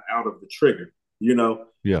they're not out of the trigger.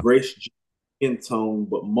 Yeah. Grace in tone,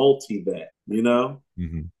 but multi that.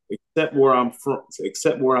 Hmm. Accept where I'm from,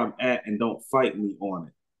 accept where I'm at, and don't fight me on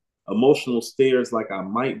it. Emotional stares like I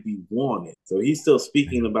might be wanted. So he's still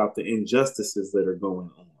speaking about the injustices that are going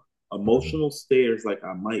on. Hmm. Emotional stares like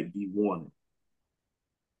I might be wanted.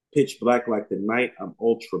 Pitch black like the night, I'm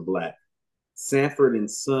ultra black. Sanford and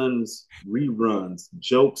Sons reruns.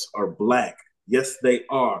 Jokes are black. Yes, they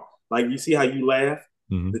are. Like you see how you laugh?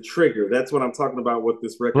 Hmm. The trigger. That's what I'm talking about. What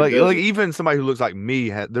this record Like does. even somebody who looks like me,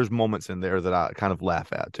 there's moments in there that I kind of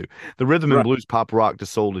laugh at too. The rhythm and Right, blues, pop rock to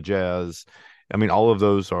soul to jazz. I mean, all of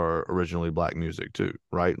those are originally black music too,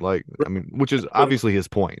 right? Like, I mean, which is right, obviously his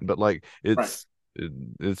point, but like, right,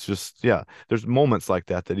 it's just, yeah. There's moments like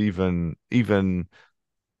that that even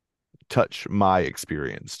touch my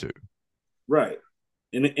experience too. right.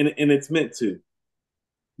 And it's meant to.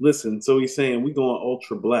 Listen, so he's saying we going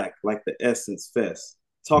ultra black like the Essence Fest.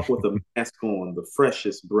 Talk with a mask on, the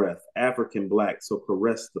freshest breath. African black, so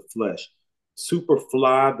caress the flesh. Super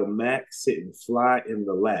fly, the Mac sitting fly in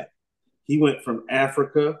the lap. He went from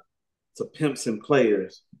Africa to pimps and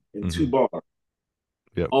players in two Hmm. bars,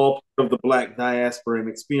 Yep. all part of the black diaspora and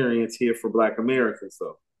experience here for black Americans,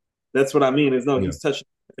 though. That's what I mean. Is no, Yeah. he's touching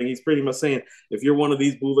everything. He's pretty much saying, if you're one of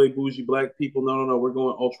these boule bougie black people, no, no, no, we're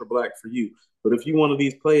going ultra black for you. But if you one of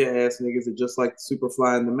these player ass niggas that just like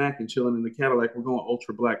Superfly in the Mac and chilling in the Cadillac, we're going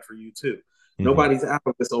ultra black for you too. Hmm. Nobody's out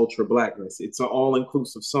of this ultra blackness. It's an all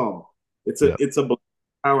inclusive song. Yep. It's a black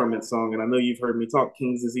empowerment song, and I know you've heard me talk.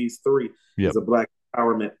 King's Disease 3 Yep. is a black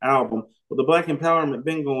empowerment album. But the black empowerment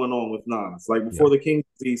been going on with Nas, like Yep. before the King's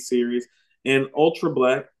Disease series, and Ultra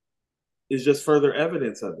Black is just further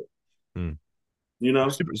evidence of it. Mm. You know,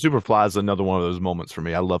 Superfly is another one of those moments for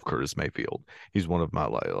me. I love Curtis Mayfield. He's one of my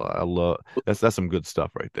like I love that's some good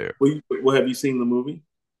stuff right there. well, have you seen the movie?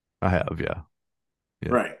 I have, yeah. Yeah.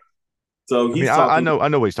 Right. So I mean, he's talking. I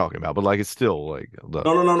know what he's talking about, but like it's still like the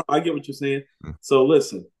No, no, no, no. I get what you're saying. mm, So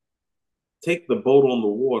listen, take the boat on the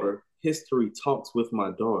water. History talks with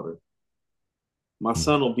my daughter. My mm,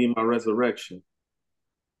 son will be my resurrection.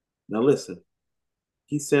 Now listen,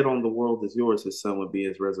 he said on the world is yours, his son would be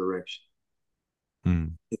his resurrection.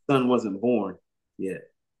 mm, His son wasn't born yet.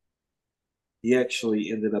 He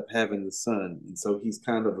actually ended up having the son. And so he's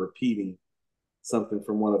kind of repeating something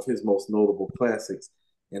from one of his most notable classics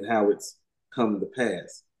and how it's come to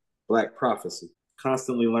pass. Black Prophecy.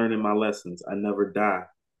 Constantly learning my lessons. I never die.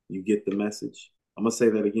 You get the message. I'm gonna say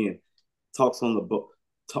that again. Talks on the boat.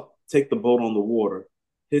 Take the boat on the water.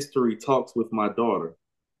 History talks with my daughter.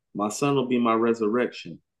 My son will be my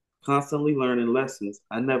resurrection. Constantly learning lessons.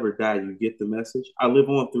 I never die. You get the message. I live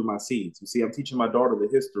on through my seeds. You see, I'm teaching my daughter the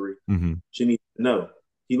history mm-hmm. she needs to know.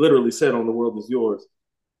 He literally said, "On the world is yours."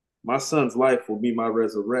 My son's life will be my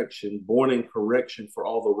resurrection, born in correction for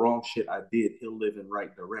all the wrong shit I did. He'll live in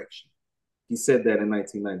right direction. He said that in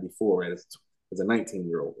 1994 as a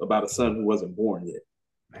 19-year-old about a son who wasn't born yet.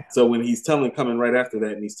 Man, So when he's coming right after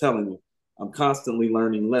that, and he's telling you, I'm constantly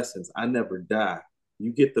learning lessons. I never die.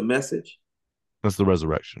 You get the message? that's the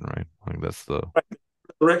resurrection, right? Like that's the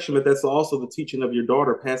Direction, but that's also the teaching of your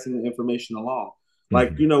daughter, passing the information along. Like,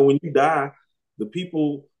 hmm when you die, the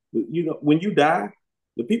people, when you die,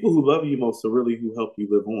 the people who love you most are really who help you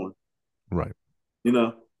live on. right. You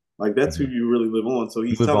know, like that's who Hmm. you really live on. So You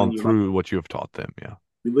he's live telling on you, like, through what you have taught them, yeah.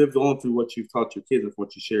 you lived on through what you've taught your kids and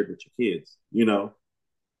what you shared with your kids.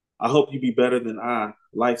 I hope you be better than I.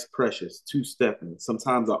 Life's precious, two stepping.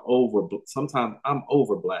 Sometimes I'm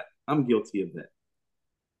over black. I'm guilty of that.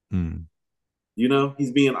 Mm.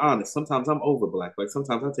 He's being honest. Sometimes I'm over black. Like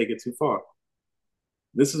sometimes I take it too far.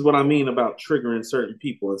 This is what I mean about triggering certain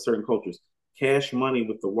people in certain cultures. Cash money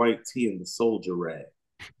with the white tee and the soldier rag.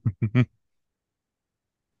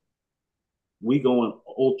 We going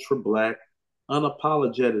ultra black,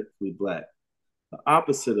 unapologetically black. The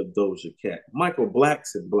opposite of Doja Cat. Michael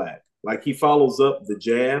Blackson black. Like he follows up the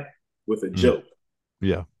jab with a Mm. joke.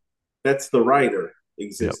 Yeah. That's the writer Yep.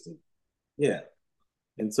 existing. Yeah.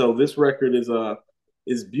 And so this record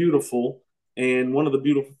is beautiful. And one of the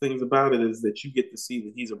beautiful things about it is that you get to see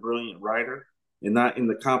that he's a brilliant writer and not in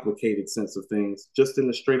the complicated sense of things, just in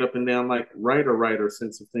the straight up and down like writer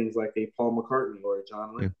sense of things like a Paul McCartney or a John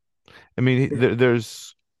Yeah. Lennon. I mean,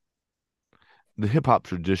 there's the hip hop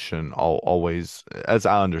tradition always, as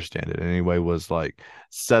I understand it anyway, was like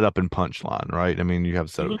set up and punchline, right? I mean, you have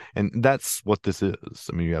set up, Mm-hmm. and that's what this is.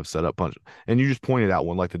 I mean, you have set up punch, and you just pointed out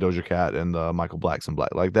one like the Doja Cat and the Michael Blackson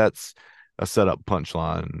Black, like that's a set up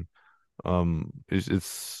punchline.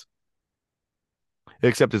 It's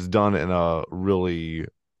except it's done in a really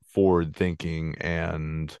forward thinking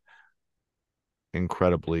and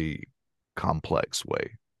incredibly complex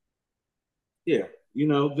way. Yeah.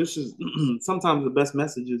 This is sometimes the best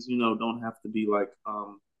messages, don't have to be like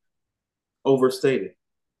overstated.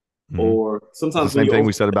 Hmm. Or It's the sometimes when same you thing over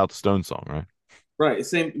we said about the Stone song, right? right,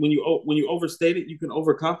 same when you overstate it, you can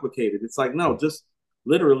overcomplicate it. It's like, no, just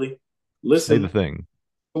literally Say the listen. thing.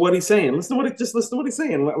 what he's saying. Listen to what he's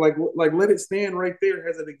saying. Like let it stand right there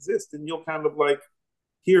as it exists, and you'll kind of like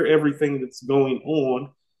hear everything that's going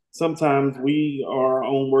on. Sometimes we are our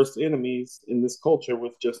own worst enemies in this culture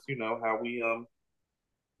with just how we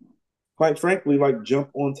quite frankly like jump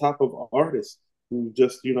on top of artists who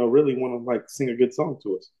just really want to like sing a good song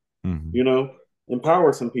to us. Hmm. You know,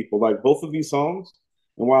 empower some people. Like both of these songs,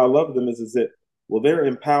 and why I love them is that well they're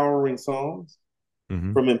empowering songs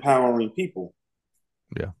Hmm. from empowering people.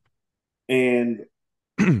 Yeah. And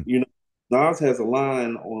you know, Nas has a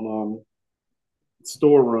line on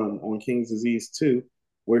Store Run on King's Disease 2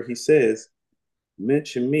 where he says,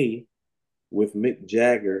 mention me with Mick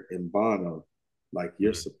Jagger and Bono like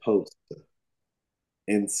you're Mm. supposed to.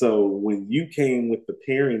 And so when you came with the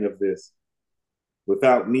pairing of this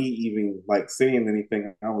without me even like saying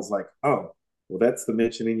anything, I was like, oh, well, that's the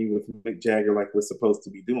mentioning you with Mick Jagger like we're supposed to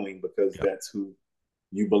be doing because Yeah. that's who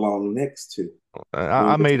you belong next to.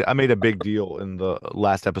 I When made a big deal in the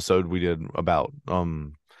last episode we did about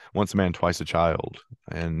Once a Man, Twice a Child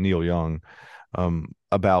and Neil Young,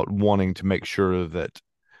 about wanting to make sure that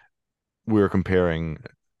we're comparing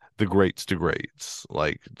the greats to greats,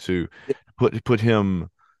 like to put him,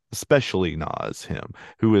 especially Nas, him,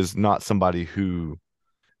 who is not somebody who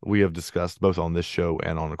we have discussed both on this show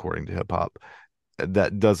and on According to Hip Hop,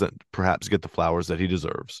 that doesn't perhaps get the flowers that he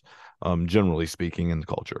deserves, generally speaking, in the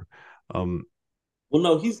culture. Um, well,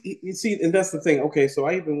 no, you see, and that's the thing. Okay, so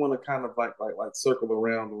I even want to kind of like circle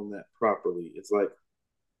around on that properly. It's like,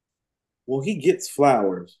 well, he gets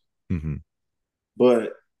flowers, mhm,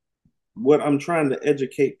 but what I'm trying to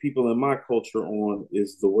educate people in my culture on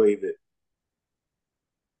is the way that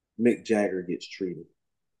Mick Jagger gets treated,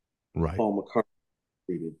 right. Paul McCartney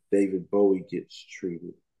treated, David Bowie gets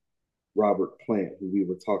treated, Robert Plant, who we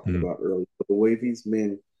were talking Mhm, about earlier. But the way these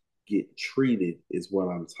men get treated is what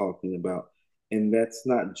I'm talking about. And that's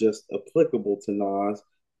not just applicable to Nas.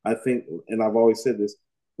 I think, and I've always said this,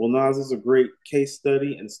 well, Nas is a great case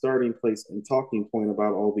study and starting place and talking point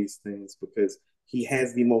about all these things because he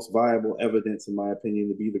has the most viable evidence, in my opinion,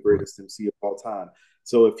 to be the right. greatest MC of all time.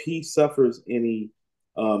 So if he suffers any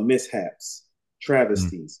mishaps, Mhm,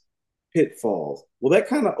 travesties, pitfalls, well, that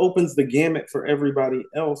kind of opens the gamut for everybody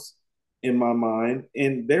else in my mind.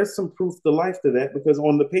 And there's some proof to life to that because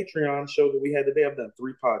on the Patreon show that we had today, I've done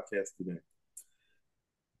 3 podcasts today.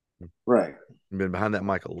 Right, been behind that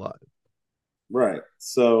mic a lot. right.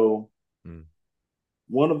 So Mm.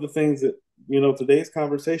 one of the things that today's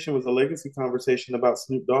conversation was a legacy conversation about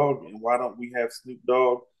Snoop Dogg and why don't we have Snoop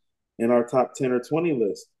Dogg in our top 10 or 20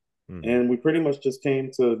 list. Mhm. And we pretty much just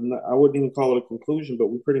came to, I wouldn't even call it a conclusion, but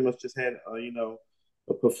we pretty much just had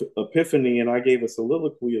epiphany, and I gave a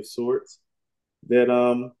soliloquy of sorts that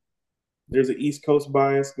there's an East Coast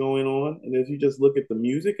bias going on. And if you just look at the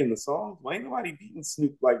music and the songs, well, ain't nobody beating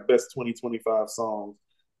Snoop like best 2025 songs,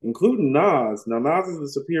 including Nas. Now, Nas is the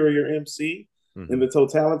superior MC in Mhm. the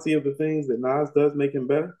totality of the things that Nas does make him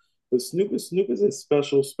better. But Snoop is a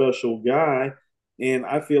special, special guy. And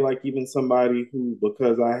I feel like even somebody who,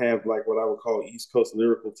 because I have like what I would call East Coast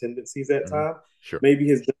lyrical tendencies at Mhm. times, Sure. maybe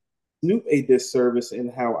has done Snoop a disservice in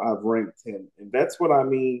how I've ranked him. And that's what I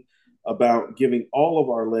mean about giving all of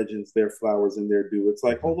our legends their flowers and their due. It's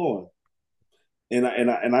like, Mhm. hold on.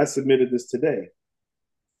 And I submitted this today.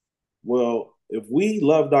 Well, if we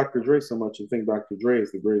love Dr. Dre so much and think Dr. Dre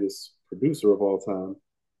is the greatest producer of all time,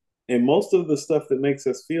 and most of the stuff that makes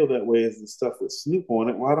us feel that way is the stuff with Snoop on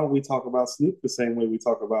it, why don't we talk about Snoop the same way we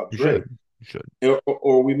talk about You Dre? should. You should.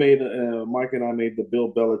 Or we made Mike and I made the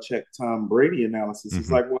Bill Belichick Tom Brady analysis. It's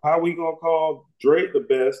Hmm. like, well, how are we gonna call Dre the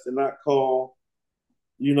best and not call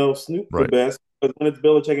Snoop the Right. best? But when it's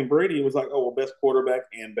Belichick and Brady, it was like, oh well, best quarterback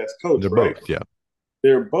and best coach, They're right? both. Yeah.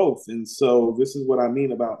 They're both, and so this is what I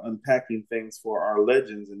mean about unpacking things for our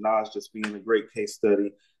legends, and Nas just being a great case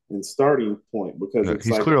study and starting point because No, it's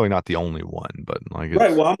he's like, clearly not the only one, but like right,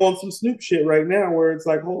 it's well, I'm on some Snoop shit right now where it's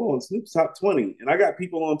like, hold on, Snoop's top 20, and I got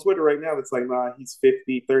people on Twitter right now that's like, nah, he's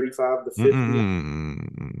 50, 35 to 50.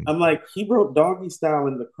 mm-mm. I'm like, he wrote Doggy Style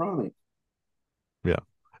in the Chronic. Yeah.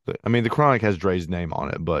 I mean, the Chronic has Dre's name on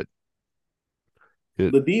it, but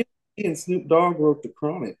it. The DMC and Snoop Dogg wrote the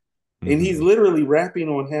Chronic, and he's Mhm. literally rapping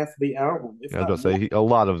on half the album, if Yeah, I was about not to more. say a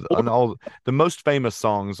lot of and all the most famous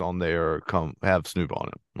songs on there come have Snoop on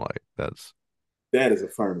it. Like that's That is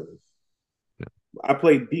affirmative. yeah. I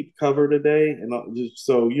played deep cover today, and just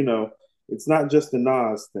so it's not just a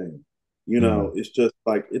Nas thing. Mhm. It's just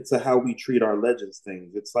like it's a how we treat our legends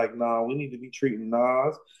things. It's like, nah, we need to be treating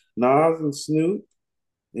Nas and Snoop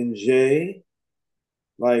and Jay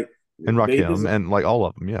like And they Rakim deserve. and like all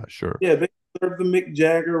of them. Yeah, sure. Yeah, they deserve the Mick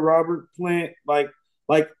Jagger, Robert Plant, like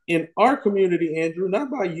Like in our community, Andrew,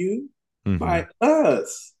 not by you, Hmm. by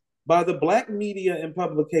us, by the black media and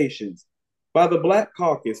publications, by the black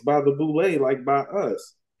caucus, by the boule, like by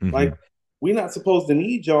us. Hmm. Like we not supposed to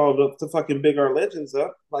need y'all to fucking big our legends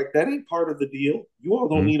up. Like that ain't part of the deal. You all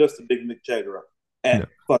don't Hmm. need us to big Mick Jagger up at No,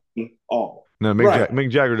 fucking all. no, Right. Mick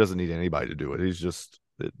Jagger doesn't need anybody to do it. He's just,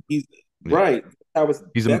 He's yeah, right. I was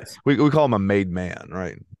he's a, that's we call him a made man,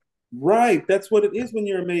 right? right. That's what it Yeah. is when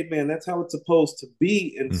you're a made man. That's how it's supposed to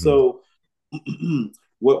be. And Hmm. so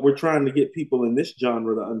what we're trying to get people in this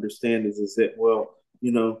genre to understand is that, well,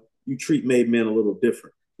 you treat made men a little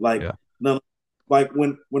different. Like Yeah. none like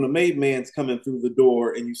when a made man's coming through the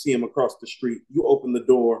door and you see him across the street, you open the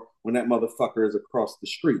door when that motherfucker is across the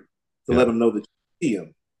street to Yeah. let him know that you see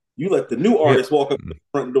him. You let the new Yeah. artist walk up to Mm. the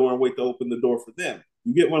front door and wait to open the door for them.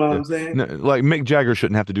 You get what Yeah. I'm saying? No, like Mick Jagger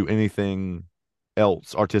shouldn't have to do anything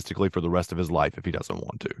else artistically for the rest of his life if he doesn't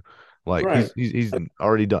want to. Like Right. he's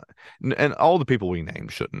already done, and all the people we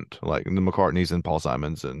named shouldn't. Like the McCartneys and Paul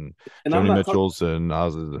Simons and And I'm Joni not talking Mitchells and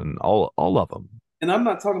Oz's and all of them. and I'm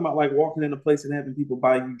not talking about like walking in a place and having people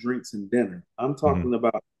buy you drinks and dinner. I'm Hmm. talking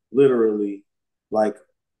about literally like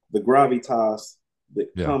the gravitas that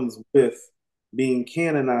Yeah. comes with being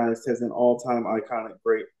canonized as an all-time iconic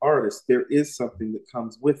great artist. There is something that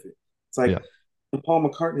comes with it. It's like Yeah. Paul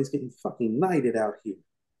McCartney's getting fucking knighted out here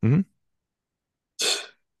Hmm.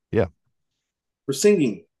 Yeah. for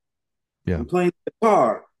singing Yeah. and playing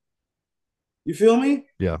guitar. You feel me?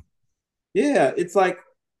 Yeah. Yeah, it's like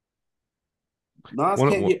Nas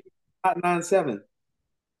can't One, get hot 9-7.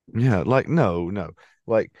 yeah. Like no.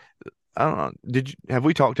 Like I don't know. Did you have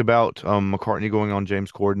we talked about McCartney going on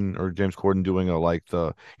James Corden or James Corden doing a like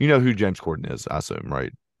the you know who James Corden is, I assume,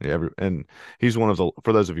 right? Yeah, and he's one of the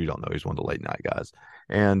for those of you who don't know, he's one of the late night guys.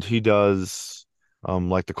 And he does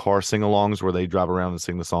like the car sing-alongs where they drive around and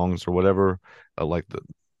sing the songs or whatever. Like the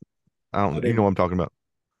I I don't you know didn't. what I'm talking about.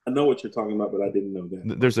 I know what you're talking about, but I didn't know that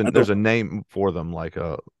part. There's a I know. there's a name for them like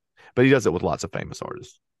but he does it with lots of famous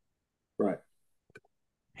artists. Right.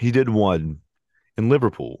 He did one in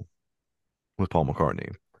Liverpool with Paul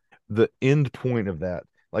McCartney. The end point of that,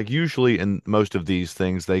 like usually in most of these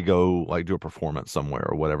things, they go like do a performance somewhere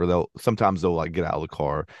or whatever. They'll like get out of the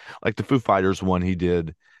car. Like the Foo Fighters one he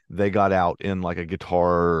did, they got out in like a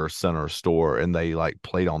guitar center store and they like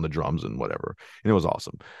played on the drums and whatever. And it was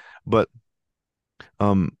awesome. But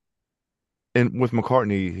um and with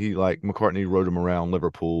McCartney, McCartney rode him around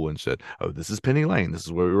Liverpool and said, "Oh, this is Penny Lane. This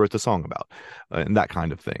is where we wrote the song about," and that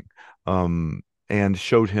kind of thing. Um, and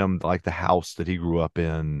showed him like the house that he grew up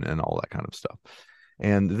in and all that kind of stuff.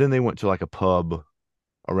 And then they went to like a pub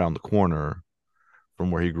around the corner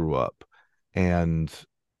from where he grew up, and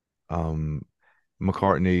um,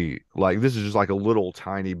 McCartney like this is just like a little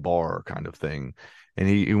tiny bar kind of thing, and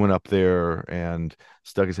he went up there and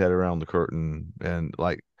stuck his head around the curtain and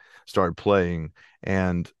like started playing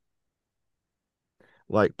and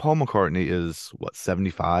like Paul McCartney is what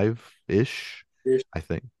 75-ish, Ish. I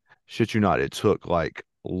think. Shit you not, it took like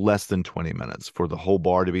less than 20 minutes for the whole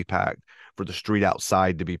bar to be packed, for the street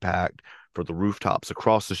outside to be packed, for the rooftops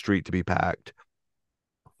across the street to be packed,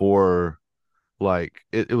 for like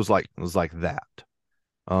it was like that.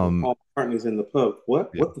 And Um Paul McCartney's in the pub. What?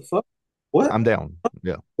 yeah, What the fuck? What? I'm down.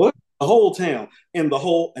 Yeah. What? The whole town. And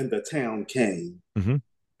the town came. Hmm.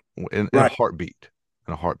 In a Right. heartbeat.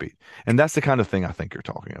 In a heartbeat. And that's the kind of thing I think you're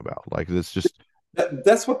talking about. Like it's just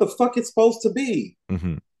That's what the fuck it's supposed to be.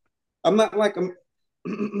 hmm I'm not like I'm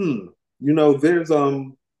there's I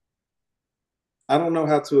don't know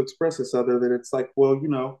how to express this other than it's like, well,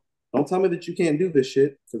 don't tell me that you can't do this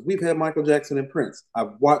shit because we've had Michael Jackson and Prince.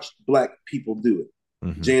 I've watched black people do it.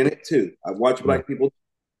 hmm Janet too. I've watched yeah, black people.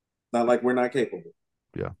 Not like we're not capable.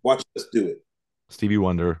 yeah. Watch us do it. Stevie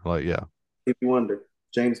Wonder, like yeah. Stevie Wonder,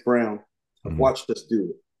 James Brown. I've Hmm. watched us do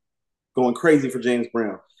it. Going crazy for James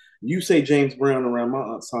Brown. You say James Brown around my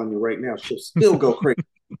Aunt Sonia right now, she'll still go crazy.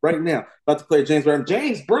 Right now. About to play James Brown.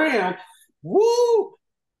 James Brown. Woo!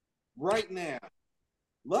 Right now.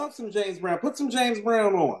 Love some James Brown. Put some James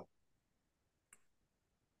Brown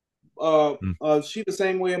on. She the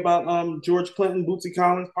same way about George Clinton, Bootsy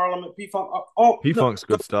Collins, Parliament, P Funk. Oh P no, Funk's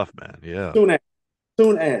good stuff, man. Yeah. soon as,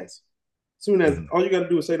 soon as, soon as. Mhm. All you got to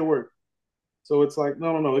do is say the word. So it's like,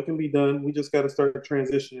 no, no, no, it can be done. We just got to start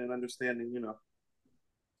transitioning and understanding,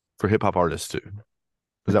 For hip hop artists too.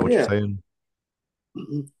 Is that what you're Yeah. saying?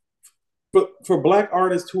 But for black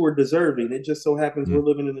artists who are deserving, it just so happens we're Mm.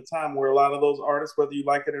 living in a time where a lot of those artists, whether you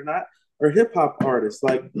like it or not, are hip hop artists.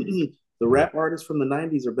 Like the Yeah. rap artists from the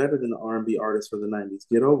 '90s are better than the R&B artists from the '90s.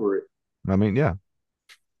 Get over it. I mean, yeah.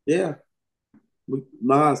 Yeah,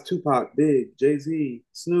 Nas, Tupac, Big, Jay Z,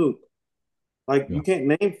 Snoop. Like Yeah. you can't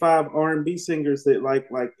name five R&B singers that like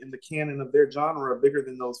in the canon of their genre are bigger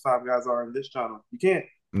than those five guys are in this genre. You can't.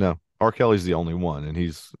 No, R. Kelly's the only one, and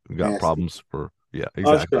he's got Nasty. problems for, yeah,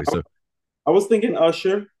 Usher. exactly. So, I was thinking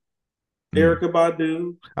Usher, mm. Erica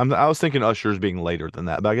Badu. I was thinking Usher's being later than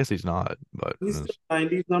that, but I guess he's not. But He's still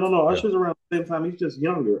 90s. No, no, no. yeah. Usher's around the same time. He's just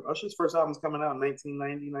younger. Usher's first album's coming out in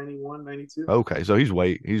 1990, 91, 92. Okay, so he's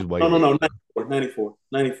way No, no, no. later than. 94,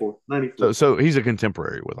 94, 94, So 94. he's a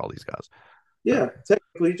contemporary with all these guys. Yeah,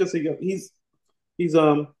 technically, he's just he's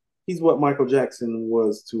um he's what Michael Jackson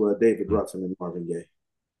was to David Mm. Ruffin and Marvin Gaye.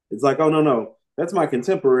 It's like, oh no, no, that's my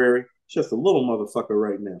contemporary. It's just a little motherfucker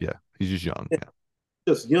right now. Yeah, he's just young. Yeah, Yeah.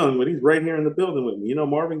 just young, but he's right here in the building with me. You know,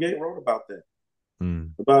 Marvin Gaye wrote about that,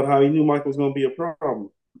 Mm. about how he knew Michael was going to be a problem.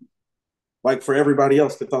 Like for everybody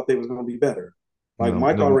else that thought they was going to be better. Like No,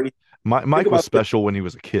 Mike no. already think Mike was about this. special when he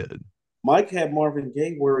was a kid. Mike had Marvin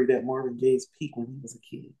Gaye worried at Marvin Gaye's peak when he was a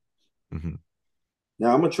kid. Hmm.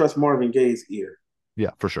 Now I'm gonna trust Marvin Gaye's ear.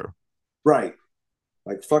 Yeah, for sure. Right.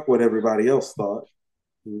 Like fuck what everybody else thought.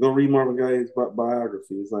 Go read Marvin Gaye's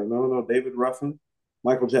biography. It's like, no, no, no, David Ruffin,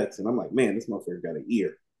 Michael Jackson. I'm like, man, this motherfucker got an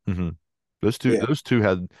ear. Hmm. Yeah. Those two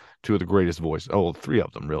had two of the greatest voices. Oh, well, three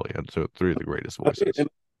of them really had three of the greatest voices. And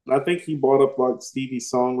I think he brought up like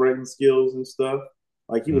Stevie's songwriting skills and stuff.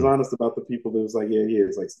 Like he was Mm. honest about the people that was like, yeah, yeah,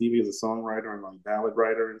 it's like Stevie is a songwriter and like ballad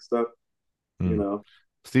writer and stuff, you Mm. know.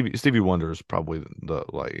 Stevie Wonder is probably the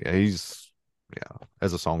like he's, yeah,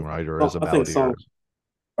 as a songwriter, as So a I think balladeer.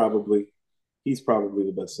 probably he's probably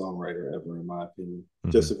the best songwriter ever in my opinion. Hmm.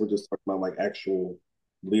 Just if we're just talking about like actual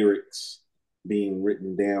lyrics being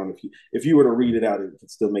written down, if you were to read it out, it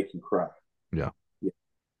could still make you cry. Yeah. Yeah,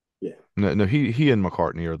 yeah, No, no, he and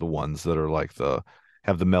McCartney are the ones that are like the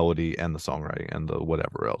have the melody and the songwriting and the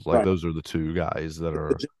whatever else. Like right. those are the two guys that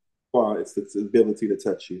It's are. it's the ability to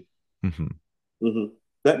touch you. Hmm.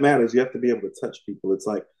 That matters. You have to be able to touch people. It's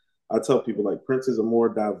like I tell people, like Prince is a more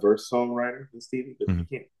diverse songwriter than Stevie, but Hmm. he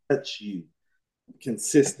can't touch you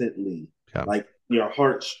consistently, Yeah. like your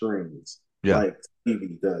heartstrings, Yeah. like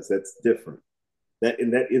Stevie does. That's different. That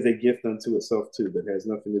is a gift unto itself too. That has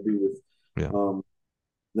nothing to do with Yeah. um,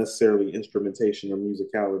 necessarily instrumentation or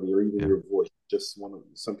musicality or even Yeah. your voice. Just one of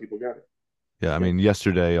some people got it. Yeah. I Yeah. mean,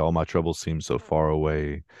 yesterday all my troubles seemed so far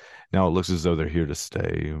away. Now it looks as though they're here to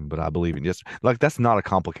stay. But I believe in yes. Like that's not a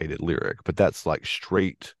complicated lyric, but that's like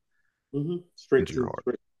straight Straight into your to heart.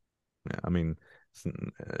 straight. Yeah. I mean,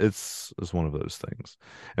 it's one of those things,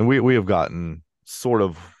 and we have gotten sort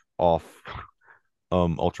of off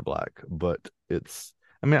Ultra Black, but it's.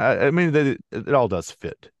 I mean that it all does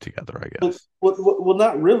fit together, I guess. Well,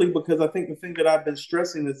 not really, because I think the thing that I've been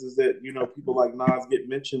stressing is that you know people like Nas get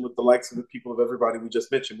mentioned with the likes of the people of everybody we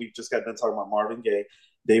just mentioned. We just got done talking about Marvin Gaye,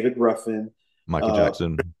 David Ruffin, Michael uh,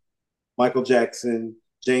 Jackson. Michael Jackson,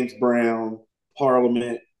 James Brown,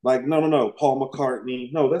 Parliament. Like, no, no, no, Paul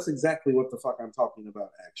McCartney. No, that's exactly what the fuck I'm talking about.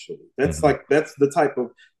 Actually, Hmm. that's the type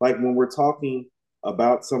of like when we're talking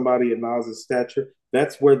about somebody at Nas's stature.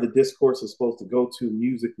 That's where the discourse is supposed to go to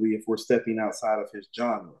musically if we're stepping outside of his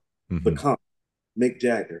genre. The Hmm. comp, Mick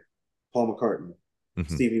Jagger, Paul McCartney, Hmm.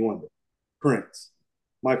 Stevie Wonder, Prince,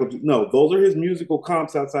 Michael. No, those are his musical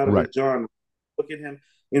comps outside of his Right. genre. Look at him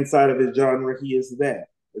inside of his genre. He is that.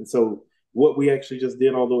 And so what we actually just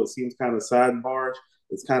did, although it seems kind of sidebar,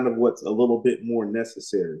 it's kind of what's a little bit more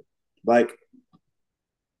necessary. Like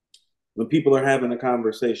when people are having a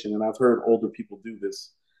conversation, and I've heard older people do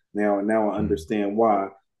this now, and now I Mm. understand why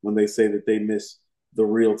when they say that they miss the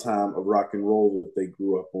real time of rock and roll that they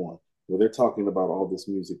grew up on. Well, they're talking about all this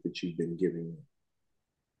music that you've been giving them.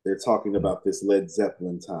 They're talking Mm. about this Led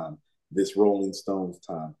Zeppelin time, this Rolling Stones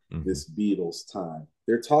time, Hmm. this Beatles time.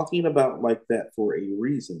 They're talking about like that for a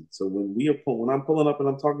reason. So when I'm pulling up and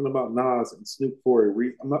I'm talking about Nas and Snoop for a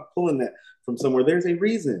reason, I'm not pulling that from somewhere. There's a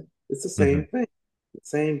reason. It's the Hmm. same thing. The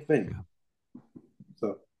same thing. Yeah.